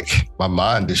just like, my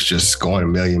mind is just going a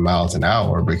million miles an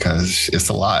hour because it's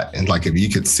a lot. And like, if you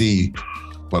could see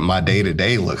what my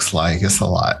day-to-day looks like, it's a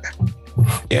lot.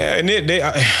 Yeah. And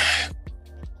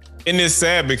it's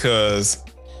sad because,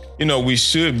 we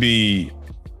should be,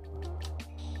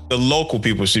 the local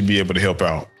people should be able to help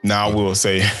out. Now I will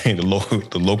say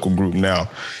the local group now,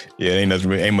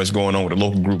 ain't much going on with the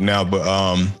local group now,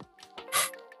 but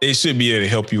they should be able to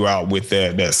help you out with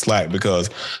that slack, because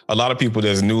a lot of people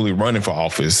that's newly running for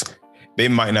office, they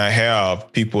might not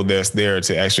have people that's there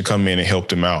to actually come in and help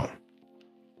them out.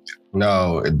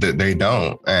 No, they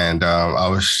don't. And I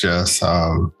was just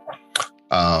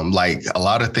like a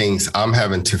lot of things I'm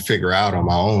having to figure out on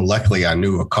my own. Luckily, I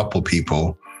knew a couple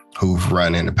people who've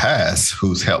run in the past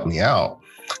who's helped me out.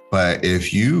 But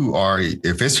if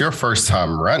it's your first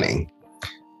time running,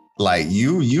 like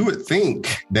you would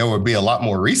think there would be a lot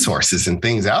more resources and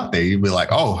things out there. You'd be like,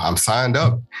 oh, I'm signed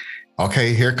up.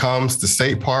 Okay, here comes the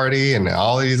state party and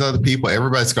all these other people.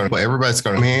 Everybody's going to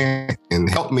come in and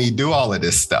help me do all of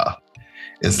this stuff.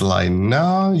 It's like,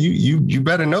 no, you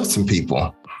better know some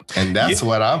people. And that's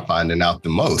what I'm finding out the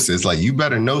most. It's like, you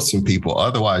better know some people.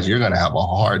 Otherwise, you're going to have a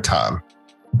hard time.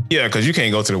 Yeah, because you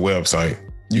can't go to the website.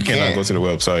 You cannot go to the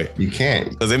website. You can't.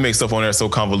 Because they make stuff on there so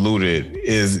convoluted.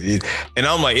 And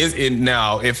I'm like,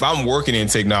 now, if I'm working in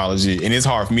technology and it's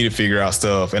hard for me to figure out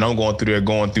stuff, and I'm going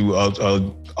through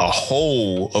a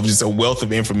hole of just a wealth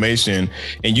of information,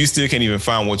 and you still can't even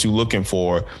find what you're looking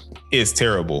for, it's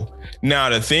terrible. Now,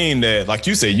 the thing that, like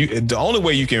you said, the only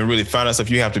way you can really find out stuff,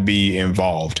 you have to be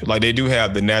involved. Like they do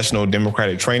have the National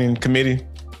Democratic Training Committee.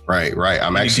 Right.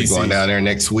 I'm actually going down there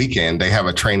next weekend. They have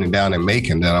a training down in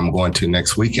Macon that I'm going to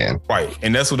next weekend. Right.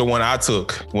 And that's the one I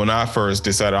took when I first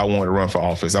decided I wanted to run for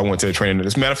office. I went to the training.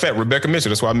 As a matter of fact, Rebecca Mitchell.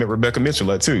 That's why I met Rebecca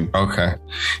Mitchell too. Okay.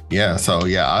 Yeah. So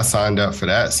I signed up for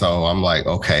that. So I'm like,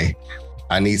 okay,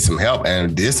 I need some help.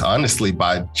 And this, honestly,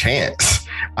 by chance,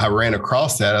 I ran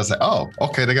across that. I was like, oh,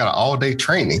 okay, they got an all-day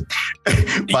training.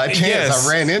 By chance, yes.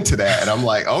 I ran into that. And I'm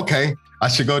like, okay, I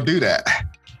should go do that.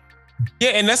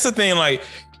 Yeah. And that's the thing, like,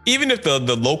 even if the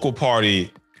local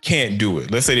party can't do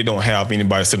it, let's say they don't have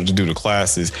anybody set up to do the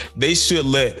classes, they should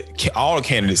let all the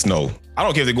candidates know. I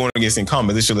don't care if they're going against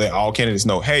incumbents, they should let all candidates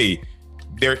know, hey,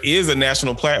 there is a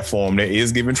national platform that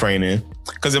is giving training.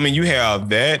 Because, I mean, you have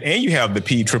that and you have the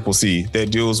PCCC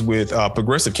that deals with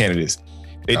progressive candidates.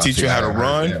 They teach you how to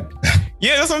run.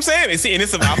 Yeah, that's what I'm saying. And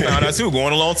it's I found out too,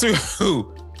 going along too.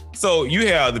 So you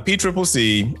have the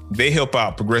PCCC, they help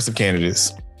out progressive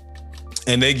candidates.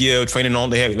 And they give training on,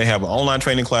 they have an online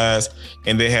training class,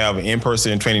 and they have an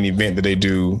in-person training event that they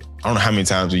do, I don't know how many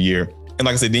times a year. And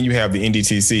like I said, then you have the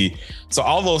NDTC. So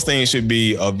all those things should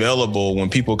be available when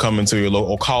people come into your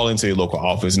local or call into your local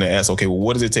office and they ask, okay, well,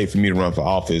 what does it take for me to run for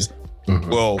office?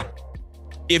 Mm-hmm. Well,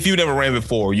 if you never ran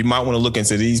before, you might want to look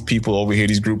into these people over here,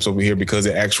 these groups over here, because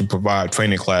they actually provide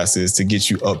training classes to get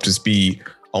you up to speed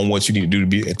on what you need to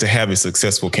do to have a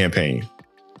successful campaign.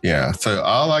 Yeah. So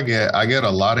I get a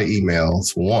lot of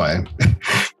emails, one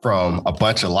from a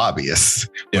bunch of lobbyists,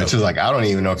 which is like, I don't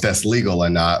even know if that's legal or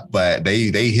not, but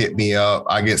they hit me up.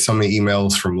 I get so many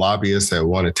emails from lobbyists that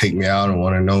want to take me out and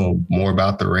want to know more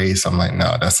about the race. I'm like,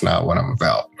 no, that's not what I'm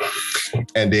about.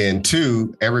 And then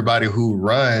two, everybody who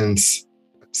runs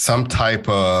some type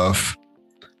of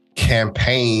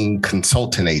campaign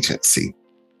consultant agency.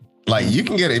 Like you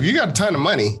can get, if you got a ton of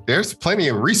money, there's plenty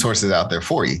of resources out there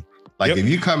for you. Like if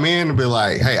you come in and be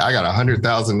like, hey, I got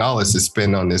 $100,000 to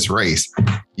spend on this race,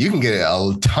 you can get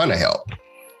a ton of help.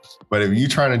 But if you're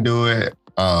trying to do it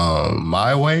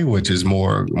my way, which is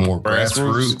more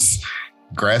grassroots,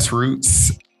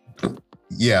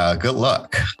 yeah, good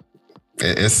luck.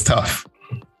 It's tough.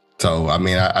 So, I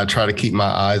mean, I try to keep my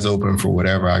eyes open for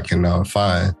whatever I can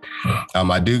find.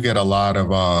 I do get a lot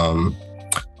of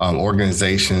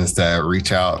organizations that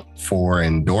reach out for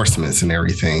endorsements and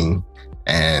everything.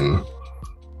 And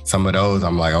some of those,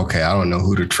 I'm like, okay, I don't know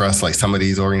who to trust. Like some of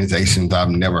these organizations I've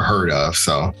never heard of.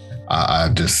 So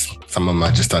some of them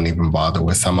I just don't even bother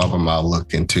with. Some of them I'll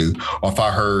look into. Or if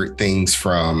I heard things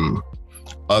from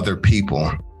other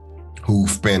people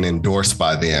who've been endorsed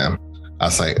by them, I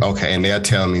say, okay, and they'll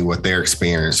tell me what their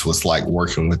experience was like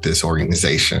working with this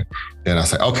organization. Then I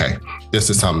say, okay, this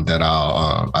is something that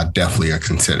I definitely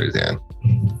consider then.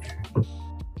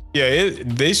 Yeah,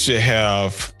 they should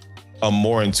have a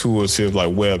more intuitive like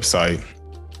website,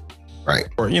 right?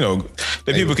 Or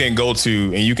that people can go to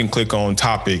and you can click on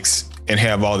topics and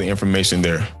have all the information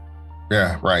there.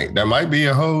 Yeah, right. That might be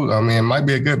it might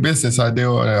be a good business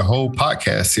idea or a whole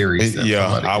podcast series. Yeah,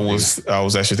 I was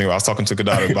actually thinking, I was talking to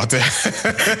Kadada about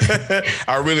that.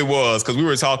 I really was, because we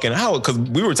were talking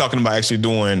about actually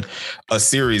doing a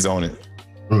series on it.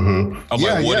 Mm-hmm.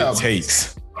 About what it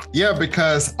takes. Yeah,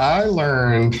 because I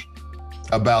learned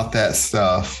about that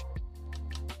stuff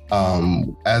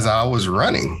as I was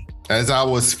running, as I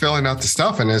was filling out the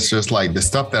stuff. And it's just like the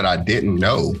stuff that I didn't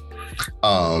know.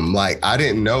 Like I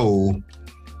didn't know.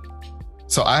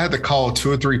 So I had to call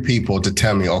 2 or 3 people to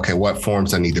tell me, okay, what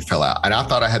forms I need to fill out. And I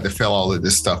thought I had to fill all of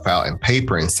this stuff out in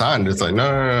paper and sign it. It's like,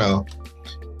 no.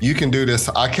 You can do this.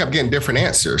 I kept getting different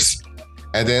answers.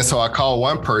 And then so I called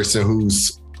one person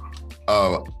who's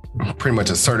pretty much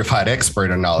a certified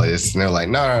expert on all of this. And they're like,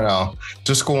 no.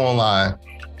 Just go online,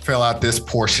 fill out this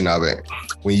portion of it.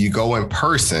 When you go in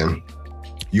person,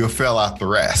 you'll fill out the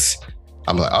rest.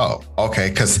 I'm like, oh, okay.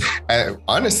 Because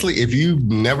honestly, if you've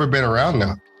never been around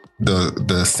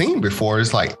the scene before,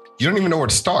 it's like, you don't even know where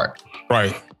to start.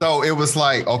 Right. So it was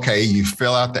like, okay, you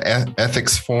fill out the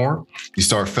ethics form, you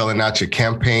start filling out your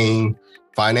campaign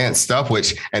finance stuff,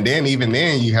 and then even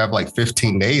then you have like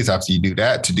 15 days after you do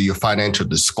that to do your financial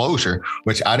disclosure,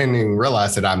 which I didn't even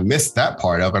realize that I missed that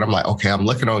part of it. I'm like, okay, I'm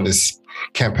looking on this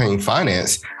campaign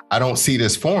finance. I don't see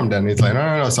this form done. It's like,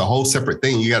 no, it's a whole separate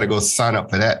thing. You got to go sign up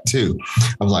for that too.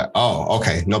 I was like, oh,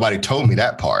 okay. Nobody told me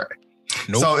that part.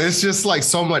 Nope. So it's just like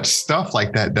so much stuff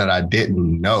like that I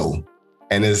didn't know.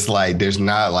 And it's like, there's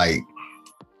not like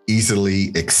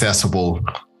easily accessible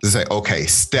to say, okay,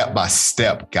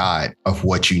 step-by-step guide of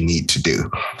what you need to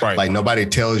do. Right. Like nobody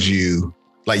tells you,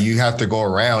 like you have to go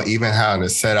around even how to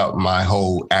set up my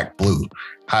whole ActBlue,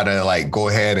 how to like go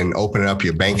ahead and open up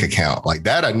your bank account. Like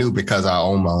that I knew because I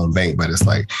own my own bank, but it's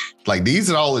like these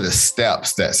are all of the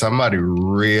steps that somebody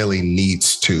really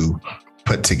needs to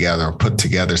put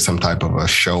together some type of a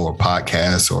show or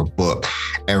podcast or book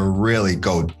and really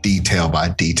go detail by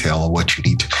detail of what you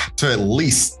need to at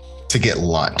least to get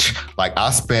lunch. Like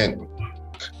I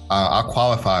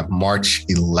qualified March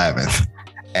 11th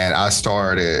and I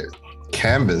started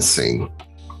canvassing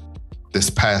this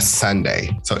past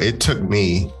Sunday. So it took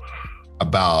me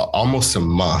about almost a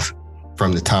month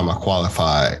from the time I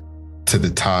qualified to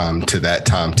that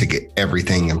time to get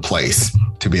everything in place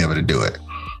to be able to do it.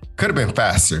 Could have been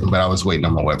faster, but I was waiting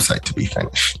on my website to be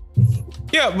finished.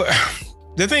 Yeah, but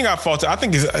the thing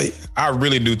I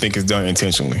really do think it's done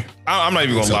intentionally. I'm not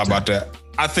even gonna lie about that.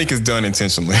 I think it's done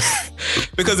intentionally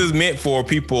because it's meant for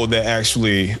people that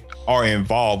actually are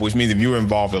involved, which means if you're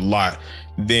involved a lot,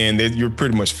 then you're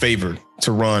pretty much favored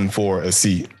to run for a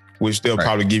seat, which they'll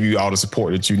probably give you all the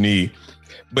support that you need.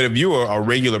 But if you're a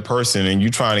regular person and you're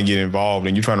trying to get involved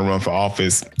and you're trying to run for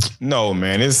office, no,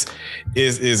 man,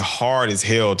 it's hard as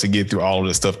hell to get through all of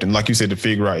this stuff. And like you said, to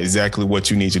figure out exactly what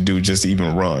you need to do just to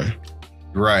even run.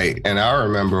 Right. And I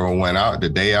remember the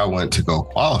day I went to go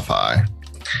qualify,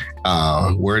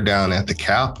 we're down at the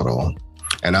Capitol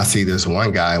and I see this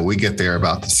one guy. We get there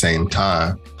about the same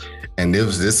time. And it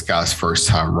was this guy's first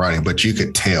time running, but you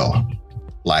could tell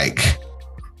like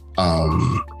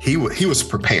he was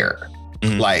prepared.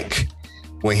 Mm-hmm. Like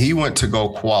when he went to go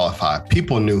qualify,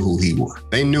 people knew who he was.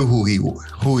 They knew who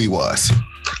he was.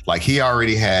 Like he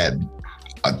already had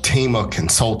a team of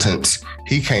consultants.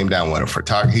 He came down with a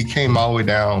photographer. He came all the way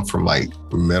down from like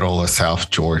middle of South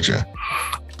Georgia.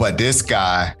 But this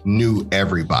guy knew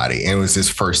everybody and it was his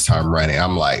first time running.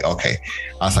 I'm like, okay.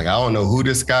 I was like, I don't know who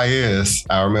this guy is.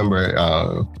 I remember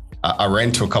I ran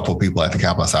into a couple of people at the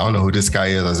Capitol. I said, I don't know who this guy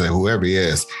is. I said, whoever he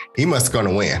is, he must going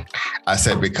to win. I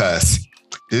said, because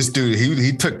this dude,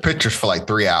 he took pictures for like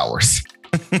 3 hours.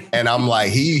 And I'm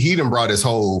like, he done brought his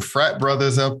whole frat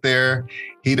brothers up there.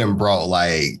 He done brought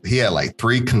he had like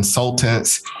 3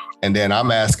 consultants. And then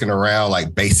I'm asking around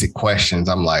like basic questions.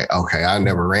 I'm like, okay, I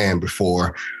never ran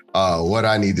before. What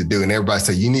I need to do. And everybody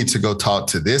said, you need to go talk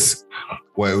to this.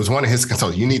 Well, it was one of his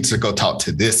consultants. You need to go talk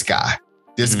to this guy.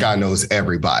 This guy knows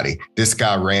everybody. This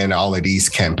guy ran all of these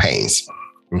campaigns.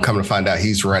 And come to find out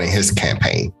he's running his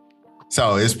campaign.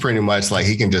 So it's pretty much like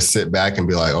he can just sit back and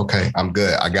be like, okay, I'm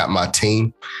good. I got my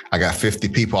team. I got 50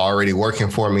 people already working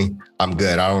for me. I'm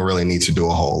good. I don't really need to do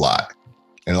a whole lot.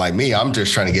 And like me, I'm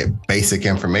just trying to get basic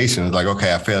information. It's like,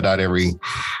 okay, I filled out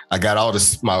I got all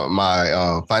this,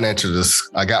 my financial,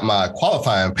 I got my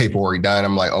qualifying paperwork done.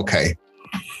 I'm like, okay,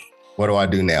 what do I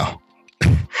do now?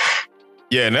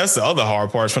 Yeah, and that's the other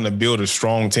hard part, is trying to build a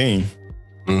strong team.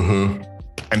 Mm-hmm.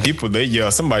 And people,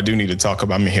 somebody do need to talk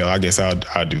about, hell, I guess I'll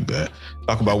do that.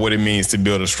 Talk about what it means to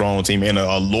build a strong team and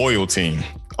a loyal team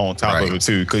on top of it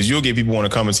too. Because you'll get people want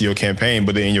to come into your campaign,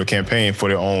 but they're in your campaign for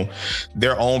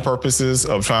their own purposes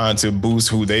of trying to boost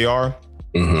who they are.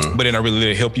 Mm-hmm. But they're not really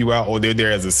there to help you out, or they're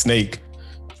there as a snake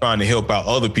trying to help out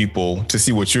other people to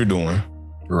see what you're doing.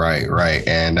 Right.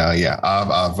 And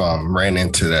I've ran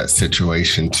into that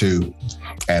situation too.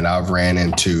 And I've ran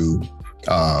into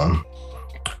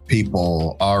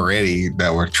people already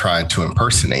that were trying to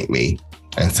impersonate me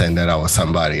and saying that I was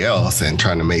somebody else and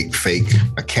trying to make fake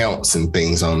accounts and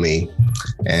things on me.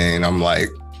 And I'm like,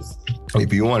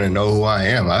 if you want to know who I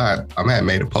am, I had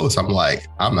made a post. I'm like,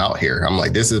 I'm out here. I'm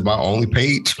like, this is my only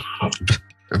page.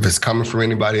 If it's coming from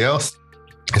anybody else,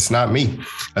 it's not me.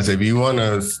 I said, if you want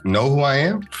to know who I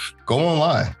am, go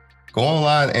online. Go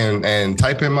online and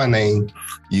type in my name.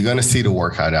 You're going to see the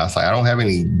work out there. I was like, I don't have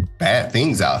any bad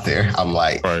things out there. I'm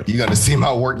like, You're going to see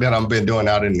my work that I've been doing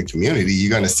out in the community. You're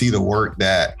going to see the work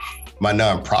that my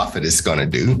nonprofit is going to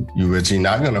do. But you're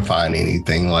not going to find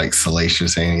anything like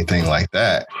salacious or anything like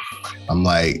that. I'm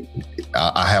like,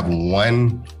 I have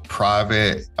one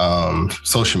private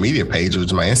social media page, which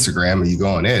is my Instagram, and you go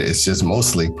on it. It's just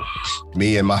mostly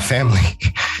me and my family.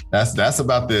 That's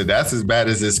as bad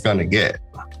as it's going to get.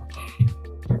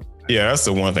 Yeah, that's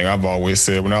the one thing I've always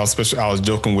said. When I was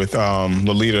joking with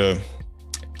Lolita.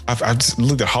 I just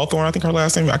looked at Hawthorne, I think her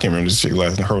last name. I can't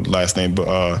remember her last name,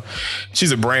 but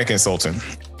she's a brand consultant.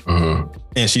 Mm-hmm.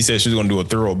 And she said she was going to do a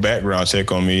thorough background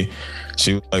check on me.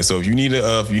 She was like, so if you need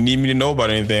me to know about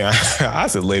anything, I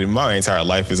said, lady, my entire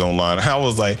life is online. I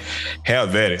was like,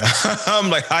 have at it. I'm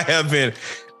like,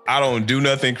 I don't do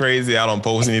nothing crazy. I don't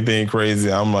post anything crazy.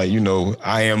 I'm like,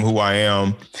 I am who I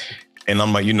am. And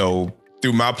I'm like,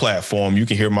 through my platform, you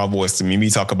can hear my voice to me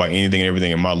talk about anything and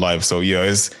everything in my life. So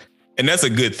yeah, and that's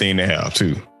a good thing to have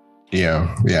too.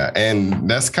 Yeah. And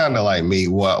that's kind of like me.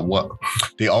 What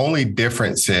the only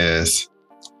difference is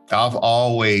I've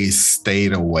always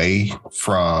stayed away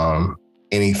from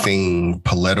anything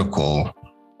political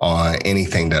on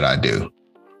anything that I do.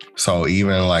 So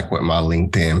even like with my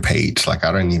LinkedIn page, like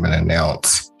I didn't even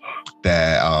announce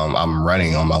that I'm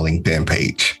running on my LinkedIn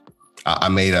page. I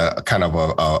made a kind of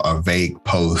a vague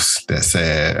post that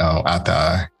said, after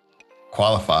I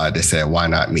qualified, that said, why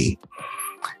not me?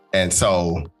 And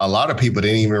so a lot of people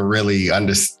didn't even really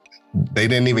they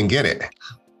didn't even get it.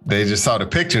 They just saw the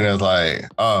picture and it was like,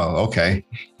 oh, okay.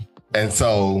 And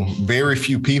so very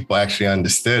few people actually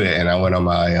understood it. And I went on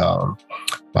my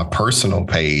my personal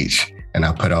page and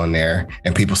I put on there,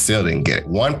 and people still didn't get it.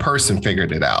 One person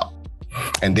figured it out.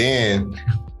 And then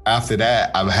after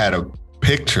that, I've had a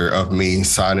picture of me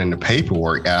signing the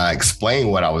paperwork, and I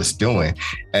explained what I was doing,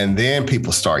 and then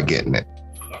people start getting it.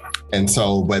 And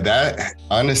so, but that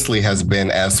honestly has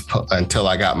been until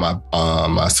I got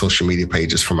my social media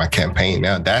pages for my campaign.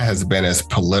 Now that has been as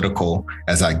political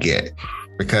as I get,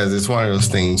 because it's one of those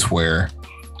things where,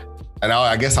 and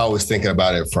I guess I was thinking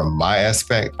about it from my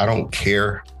aspect. I don't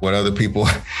care what other people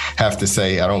have to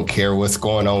say. I don't care what's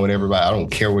going on with everybody. I don't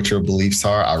care what your beliefs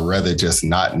are. I'd rather just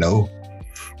not know.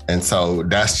 And so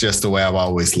that's just the way I've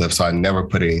always lived. So I never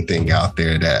put anything out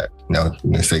there that,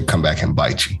 they say come back and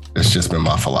bite you. It's just been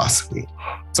my philosophy.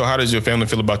 So how does your family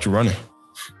feel about you running?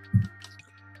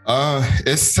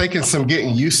 It's taken some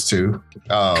getting used to,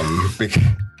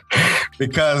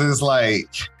 because it's like,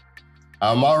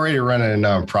 I'm already running a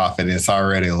nonprofit. It's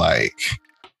already like,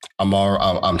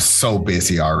 I'm so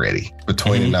busy already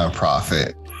between the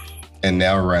nonprofit and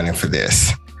now running for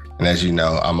this. And as you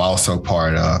know, I'm also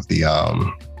part of the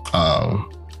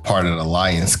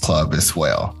Lions Club as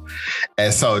well.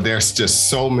 And so there's just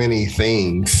so many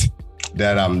things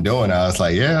that I'm doing. I was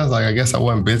like, I guess I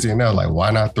wasn't busy enough. Like, why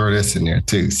not throw this in there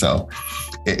too? So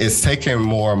it's taking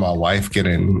more of my wife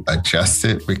getting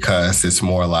adjusted, because it's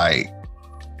more like,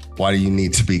 why do you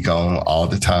need to be gone all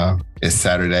the time? It's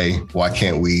Saturday. Why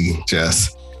can't we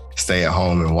just stay at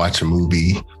home and watch a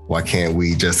movie? Why can't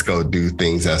we just go do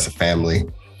things as a family?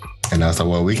 And I was like,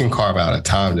 well, we can carve out a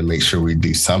time to make sure we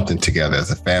do something together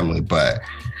as a family, but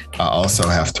I also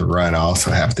have to run. I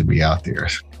also have to be out there.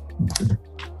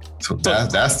 So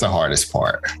that's the hardest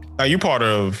part. Are you part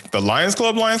of the Lions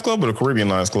Club or the Caribbean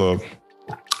Lions Club?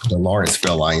 The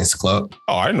Lawrenceville Lions Club.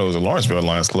 Oh, I didn't know it was the Lawrenceville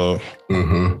Lions Club.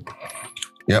 Mm-hmm.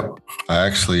 Yep. I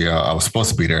actually, I was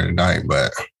supposed to be there tonight,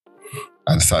 but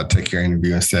I decided to take your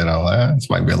interview instead. I'm like, this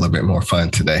might be a little bit more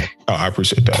fun today. Oh, I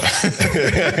appreciate that.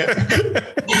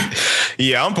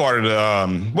 Yeah, I'm part of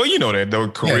the,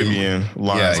 the Caribbean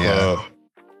Lions Club.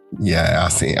 Yeah, I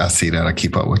see that. I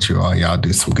keep up with you all. Y'all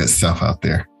do some good stuff out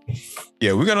there.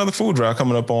 Yeah, we got another food drive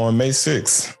coming up on May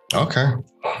 6th. Okay.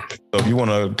 So if you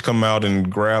want to come out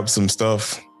and grab some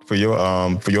stuff for your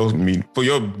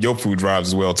food drives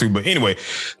as well too. But anyway,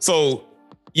 so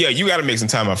yeah, you got to make some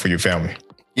time out for your family.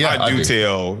 Yeah, I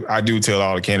do tell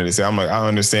all the candidates, I'm like, I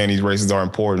understand these races are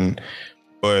important,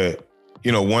 but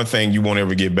one thing you won't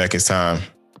ever get back is time.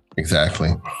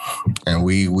 Exactly. And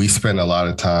we spend a lot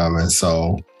of time. And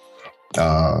so,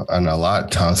 and a lot of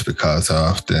times because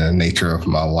of the nature of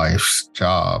my wife's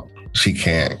job, she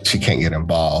can't get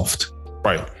involved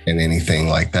in anything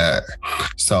like that.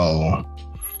 So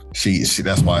she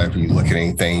that's why if you look at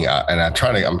anything, I'm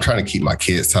trying to keep my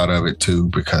kids out of it too,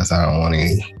 because I don't want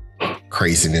any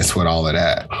craziness with all of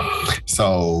that.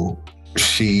 So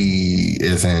she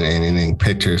isn't in any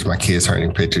pictures. My kids aren't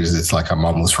in pictures. It's like I'm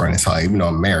almost running. So even though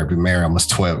I'm married, been married almost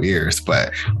 12 years,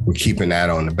 but we're keeping that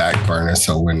on the back burner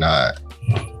so we're not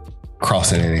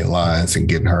crossing any lines and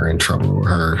getting her in trouble with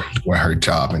her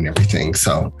job and everything.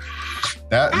 So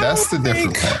that's the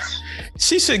different part.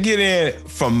 She should get in.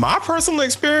 From my personal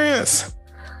experience,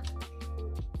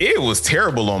 it was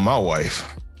terrible on my wife.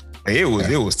 It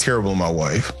was terrible on my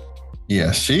wife.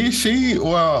 Yeah,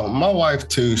 well, my wife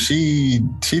too, she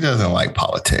doesn't like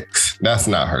politics. That's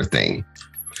not her thing.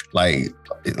 Like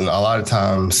a lot of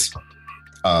times,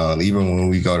 even when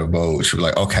we go to vote, she'll be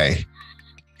like, okay,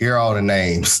 here are all the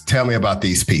names. Tell me about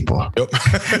these people. Yep.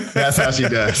 That's how she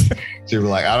does. She'll be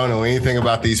like, I don't know anything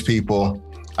about these people.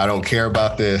 I don't care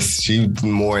about this. She's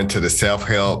more into the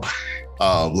self-help.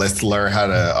 Let's learn how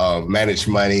to manage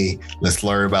money. Let's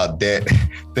learn about debt,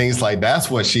 things like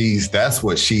that's what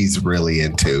she's really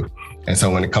into. And so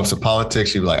when it comes to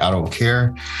politics, she'd be like, I don't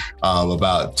care.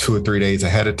 About 2 or 3 days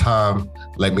ahead of time,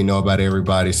 let me know about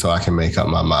everybody so I can make up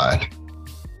my mind.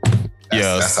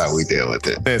 That's how we deal with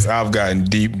it. Yes, I've gotten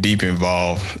deep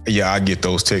involved. Yeah, I get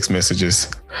those text messages.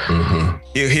 Mm-hmm.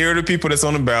 Here are the people that's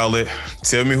on the ballot.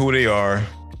 Tell me who they are.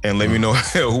 And let me know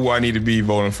who I need to be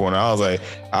voting for. And I was like,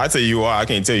 I tell you what, I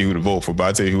can't tell you who to vote for, but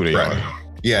I tell you who they are.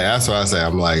 Yeah, that's what I say.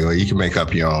 I'm like, well, you can make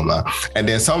up your own mind. And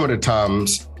then some of the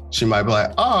times she might be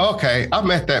like, oh, okay, I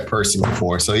met that person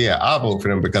before. So yeah, I'll vote for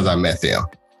them because I met them.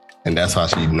 And that's how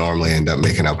she normally end up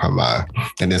making up her mind.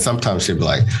 And then sometimes she'll be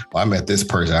like, well, I met this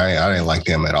person. I didn't like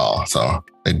them at all. So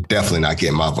they're definitely not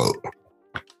getting my vote.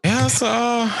 Yeah,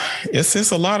 so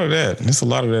it's a lot of that. It's a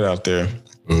lot of that out there.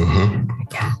 Mm-hmm.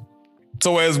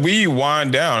 So as we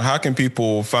wind down, how can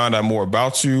people find out more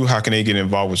about you? How can they get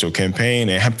involved with your campaign?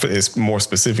 And more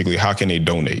specifically, how can they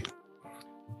donate?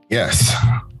 Yes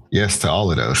to all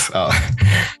of those.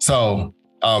 So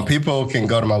People can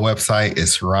go to my website.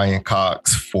 It's Ryan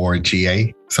Cox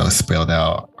 4GA. So it's spelled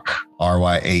out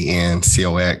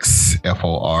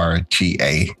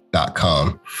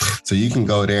RyanCoxforga.com. So you can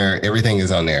go there. Everything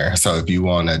is on there. So if you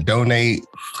want to donate,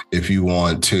 if you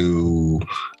want to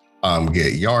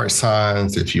get yard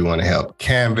signs, if you want to help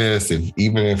canvas,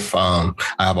 even if I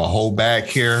have a whole bag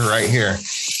right here.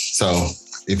 So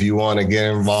if you want to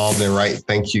get involved and write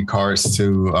thank you cards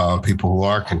to people who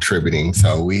are contributing.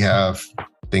 So we have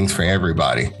things for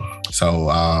everybody. So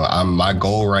my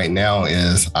goal right now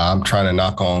is I'm trying to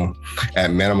knock on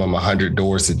at minimum 100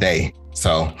 doors a day.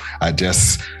 So I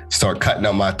just start cutting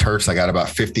up my turfs. I got about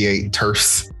 58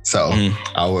 turfs. So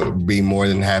I would be more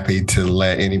than happy to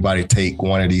let anybody take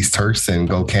one of these turfs and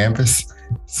go canvas.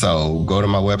 So go to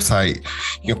my website.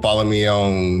 You can follow me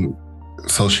on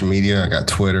social media. I got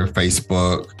Twitter,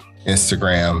 Facebook,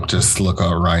 Instagram. Just look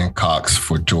up Ryan Cox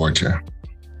for Georgia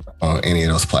on any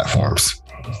of those platforms.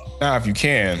 Now, if you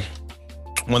can,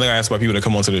 one thing I ask about people that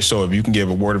come onto the show, if you can give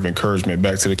a word of encouragement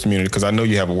back to the community, because I know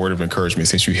you have a word of encouragement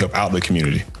since you help out the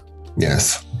community.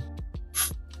 Yes.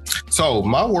 So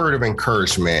my word of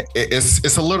encouragement,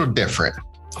 it's a little different.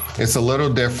 It's a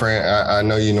little different. I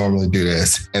know you normally do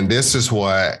this. And this is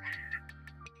what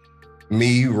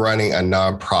me running a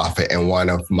nonprofit and one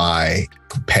of my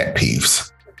pet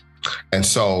peeves. And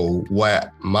so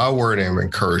what my word of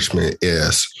encouragement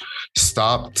is,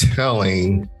 stop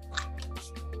telling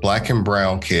Black and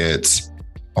brown kids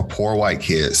or poor white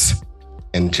kids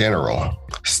in general,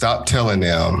 stop telling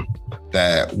them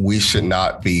that we should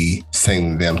not be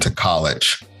sending them to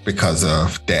college because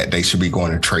of that. They should be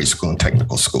going to trade school and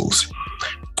technical schools.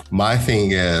 My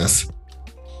thing is,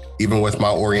 even with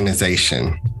my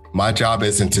organization, my job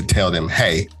isn't to tell them,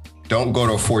 hey, don't go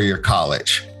to a 4-year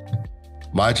college.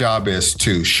 My job is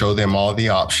to show them all the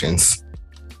options,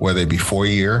 whether it be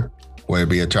 4-year, whether it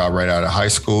be a job right out of high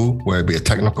school, whether it be a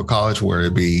technical college, whether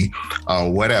it be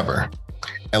whatever,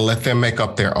 and let them make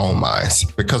up their own minds.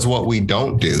 Because what we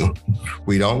don't do,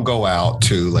 we don't go out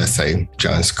to, let's say,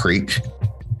 Johns Creek.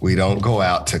 We don't go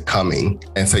out to Cumming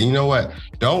and say, you know what?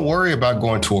 Don't worry about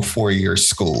going to a 4-year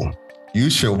school. You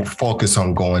should focus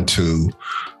on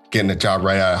getting a job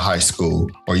right out of high school,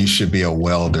 or you should be a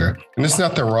welder. And there's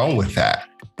nothing wrong with that.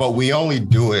 But we only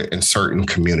do it in certain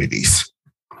communities.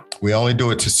 We only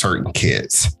do it to certain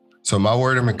kids. So my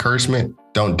word of encouragement,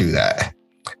 don't do that.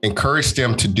 Encourage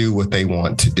them to do what they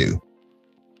want to do.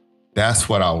 That's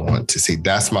what I want to see.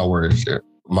 That's my words of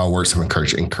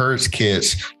encouragement. Encourage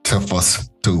kids to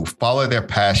follow their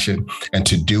passion and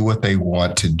to do what they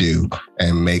want to do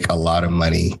and make a lot of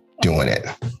money doing it.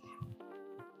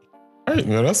 All right,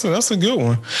 well, that's a good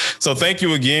one. So thank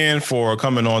you again for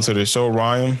coming on to the show,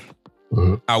 Ryan.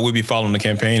 Mm-hmm. I will be following the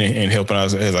campaign and helping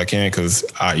out as I can, because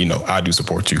I do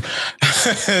support you.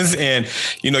 And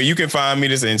you can find me.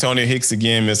 This is Antonio Hicks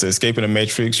again, Mr. Escaping the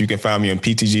Matrix. You can find me on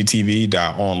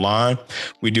ptgtv.online.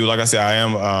 We do, like I said, I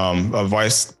am a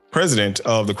vice president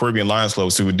of the Caribbean Lions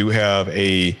Club, so we do have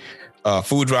a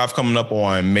food drive coming up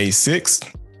on May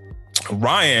 6th.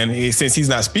 Ryan, since he's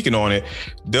not speaking on it,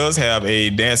 does have a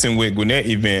Dancing with Gwinnett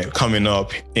event coming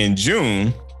up in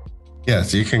June.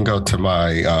 Yes, you can go to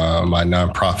my my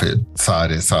nonprofit site.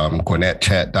 It's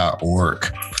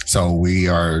GwinnettChat.org. So we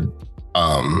are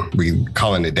we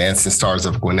calling it Dancing Stars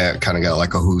of Gwinnett. Kind of got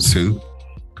like a who's who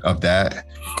of that,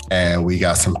 and we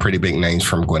got some pretty big names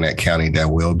from Gwinnett County that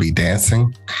will be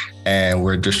dancing. And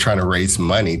we're just trying to raise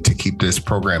money to keep this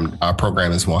program. Our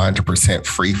program is 100%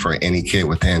 free for any kid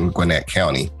within Gwinnett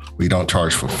County. We don't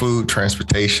charge for food,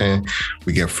 transportation.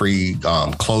 We get free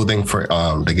clothing for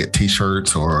they get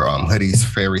T-shirts or hoodies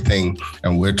for everything.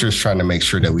 And we're just trying to make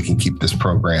sure that we can keep this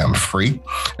program free.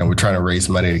 And we're trying to raise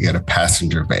money to get a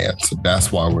passenger van. So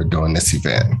that's why we're doing this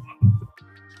event.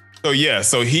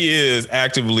 So he is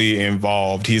actively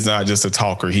involved. He's not just a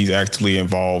talker. He's actively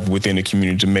involved within the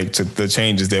community to make the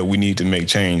changes that we need to make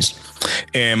change.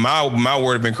 And my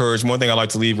word of encouragement, one thing I like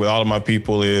to leave with all of my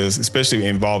people is, especially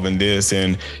involving this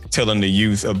and telling the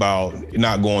youth about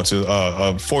not going to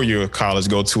a 4-year college,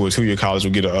 go to a 2-year college or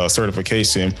get a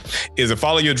certification, is to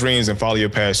follow your dreams and follow your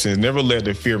passions. Never let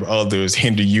the fear of others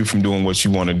hinder you from doing what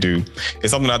you want to do.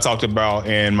 It's something I talked about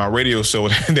in my radio show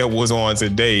that was on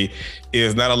today,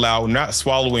 is not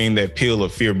swallowing that pill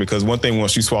of fear, because one thing,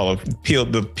 once you swallow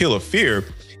the pill of fear,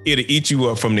 it'll eat you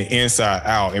up from the inside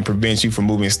out and prevent you from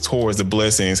moving towards the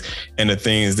blessings and the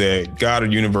things that God or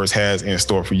universe has in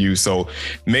store for you. So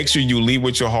make sure you lead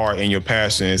with your heart and your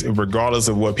passions, regardless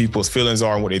of what people's feelings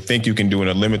are and what they think you can do and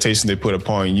the limitations they put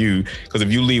upon you. Because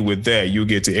if you lead with that, you'll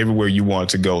get to everywhere you want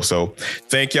to go. So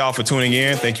thank y'all for tuning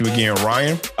in. Thank you again,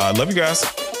 Ryan. I love you guys.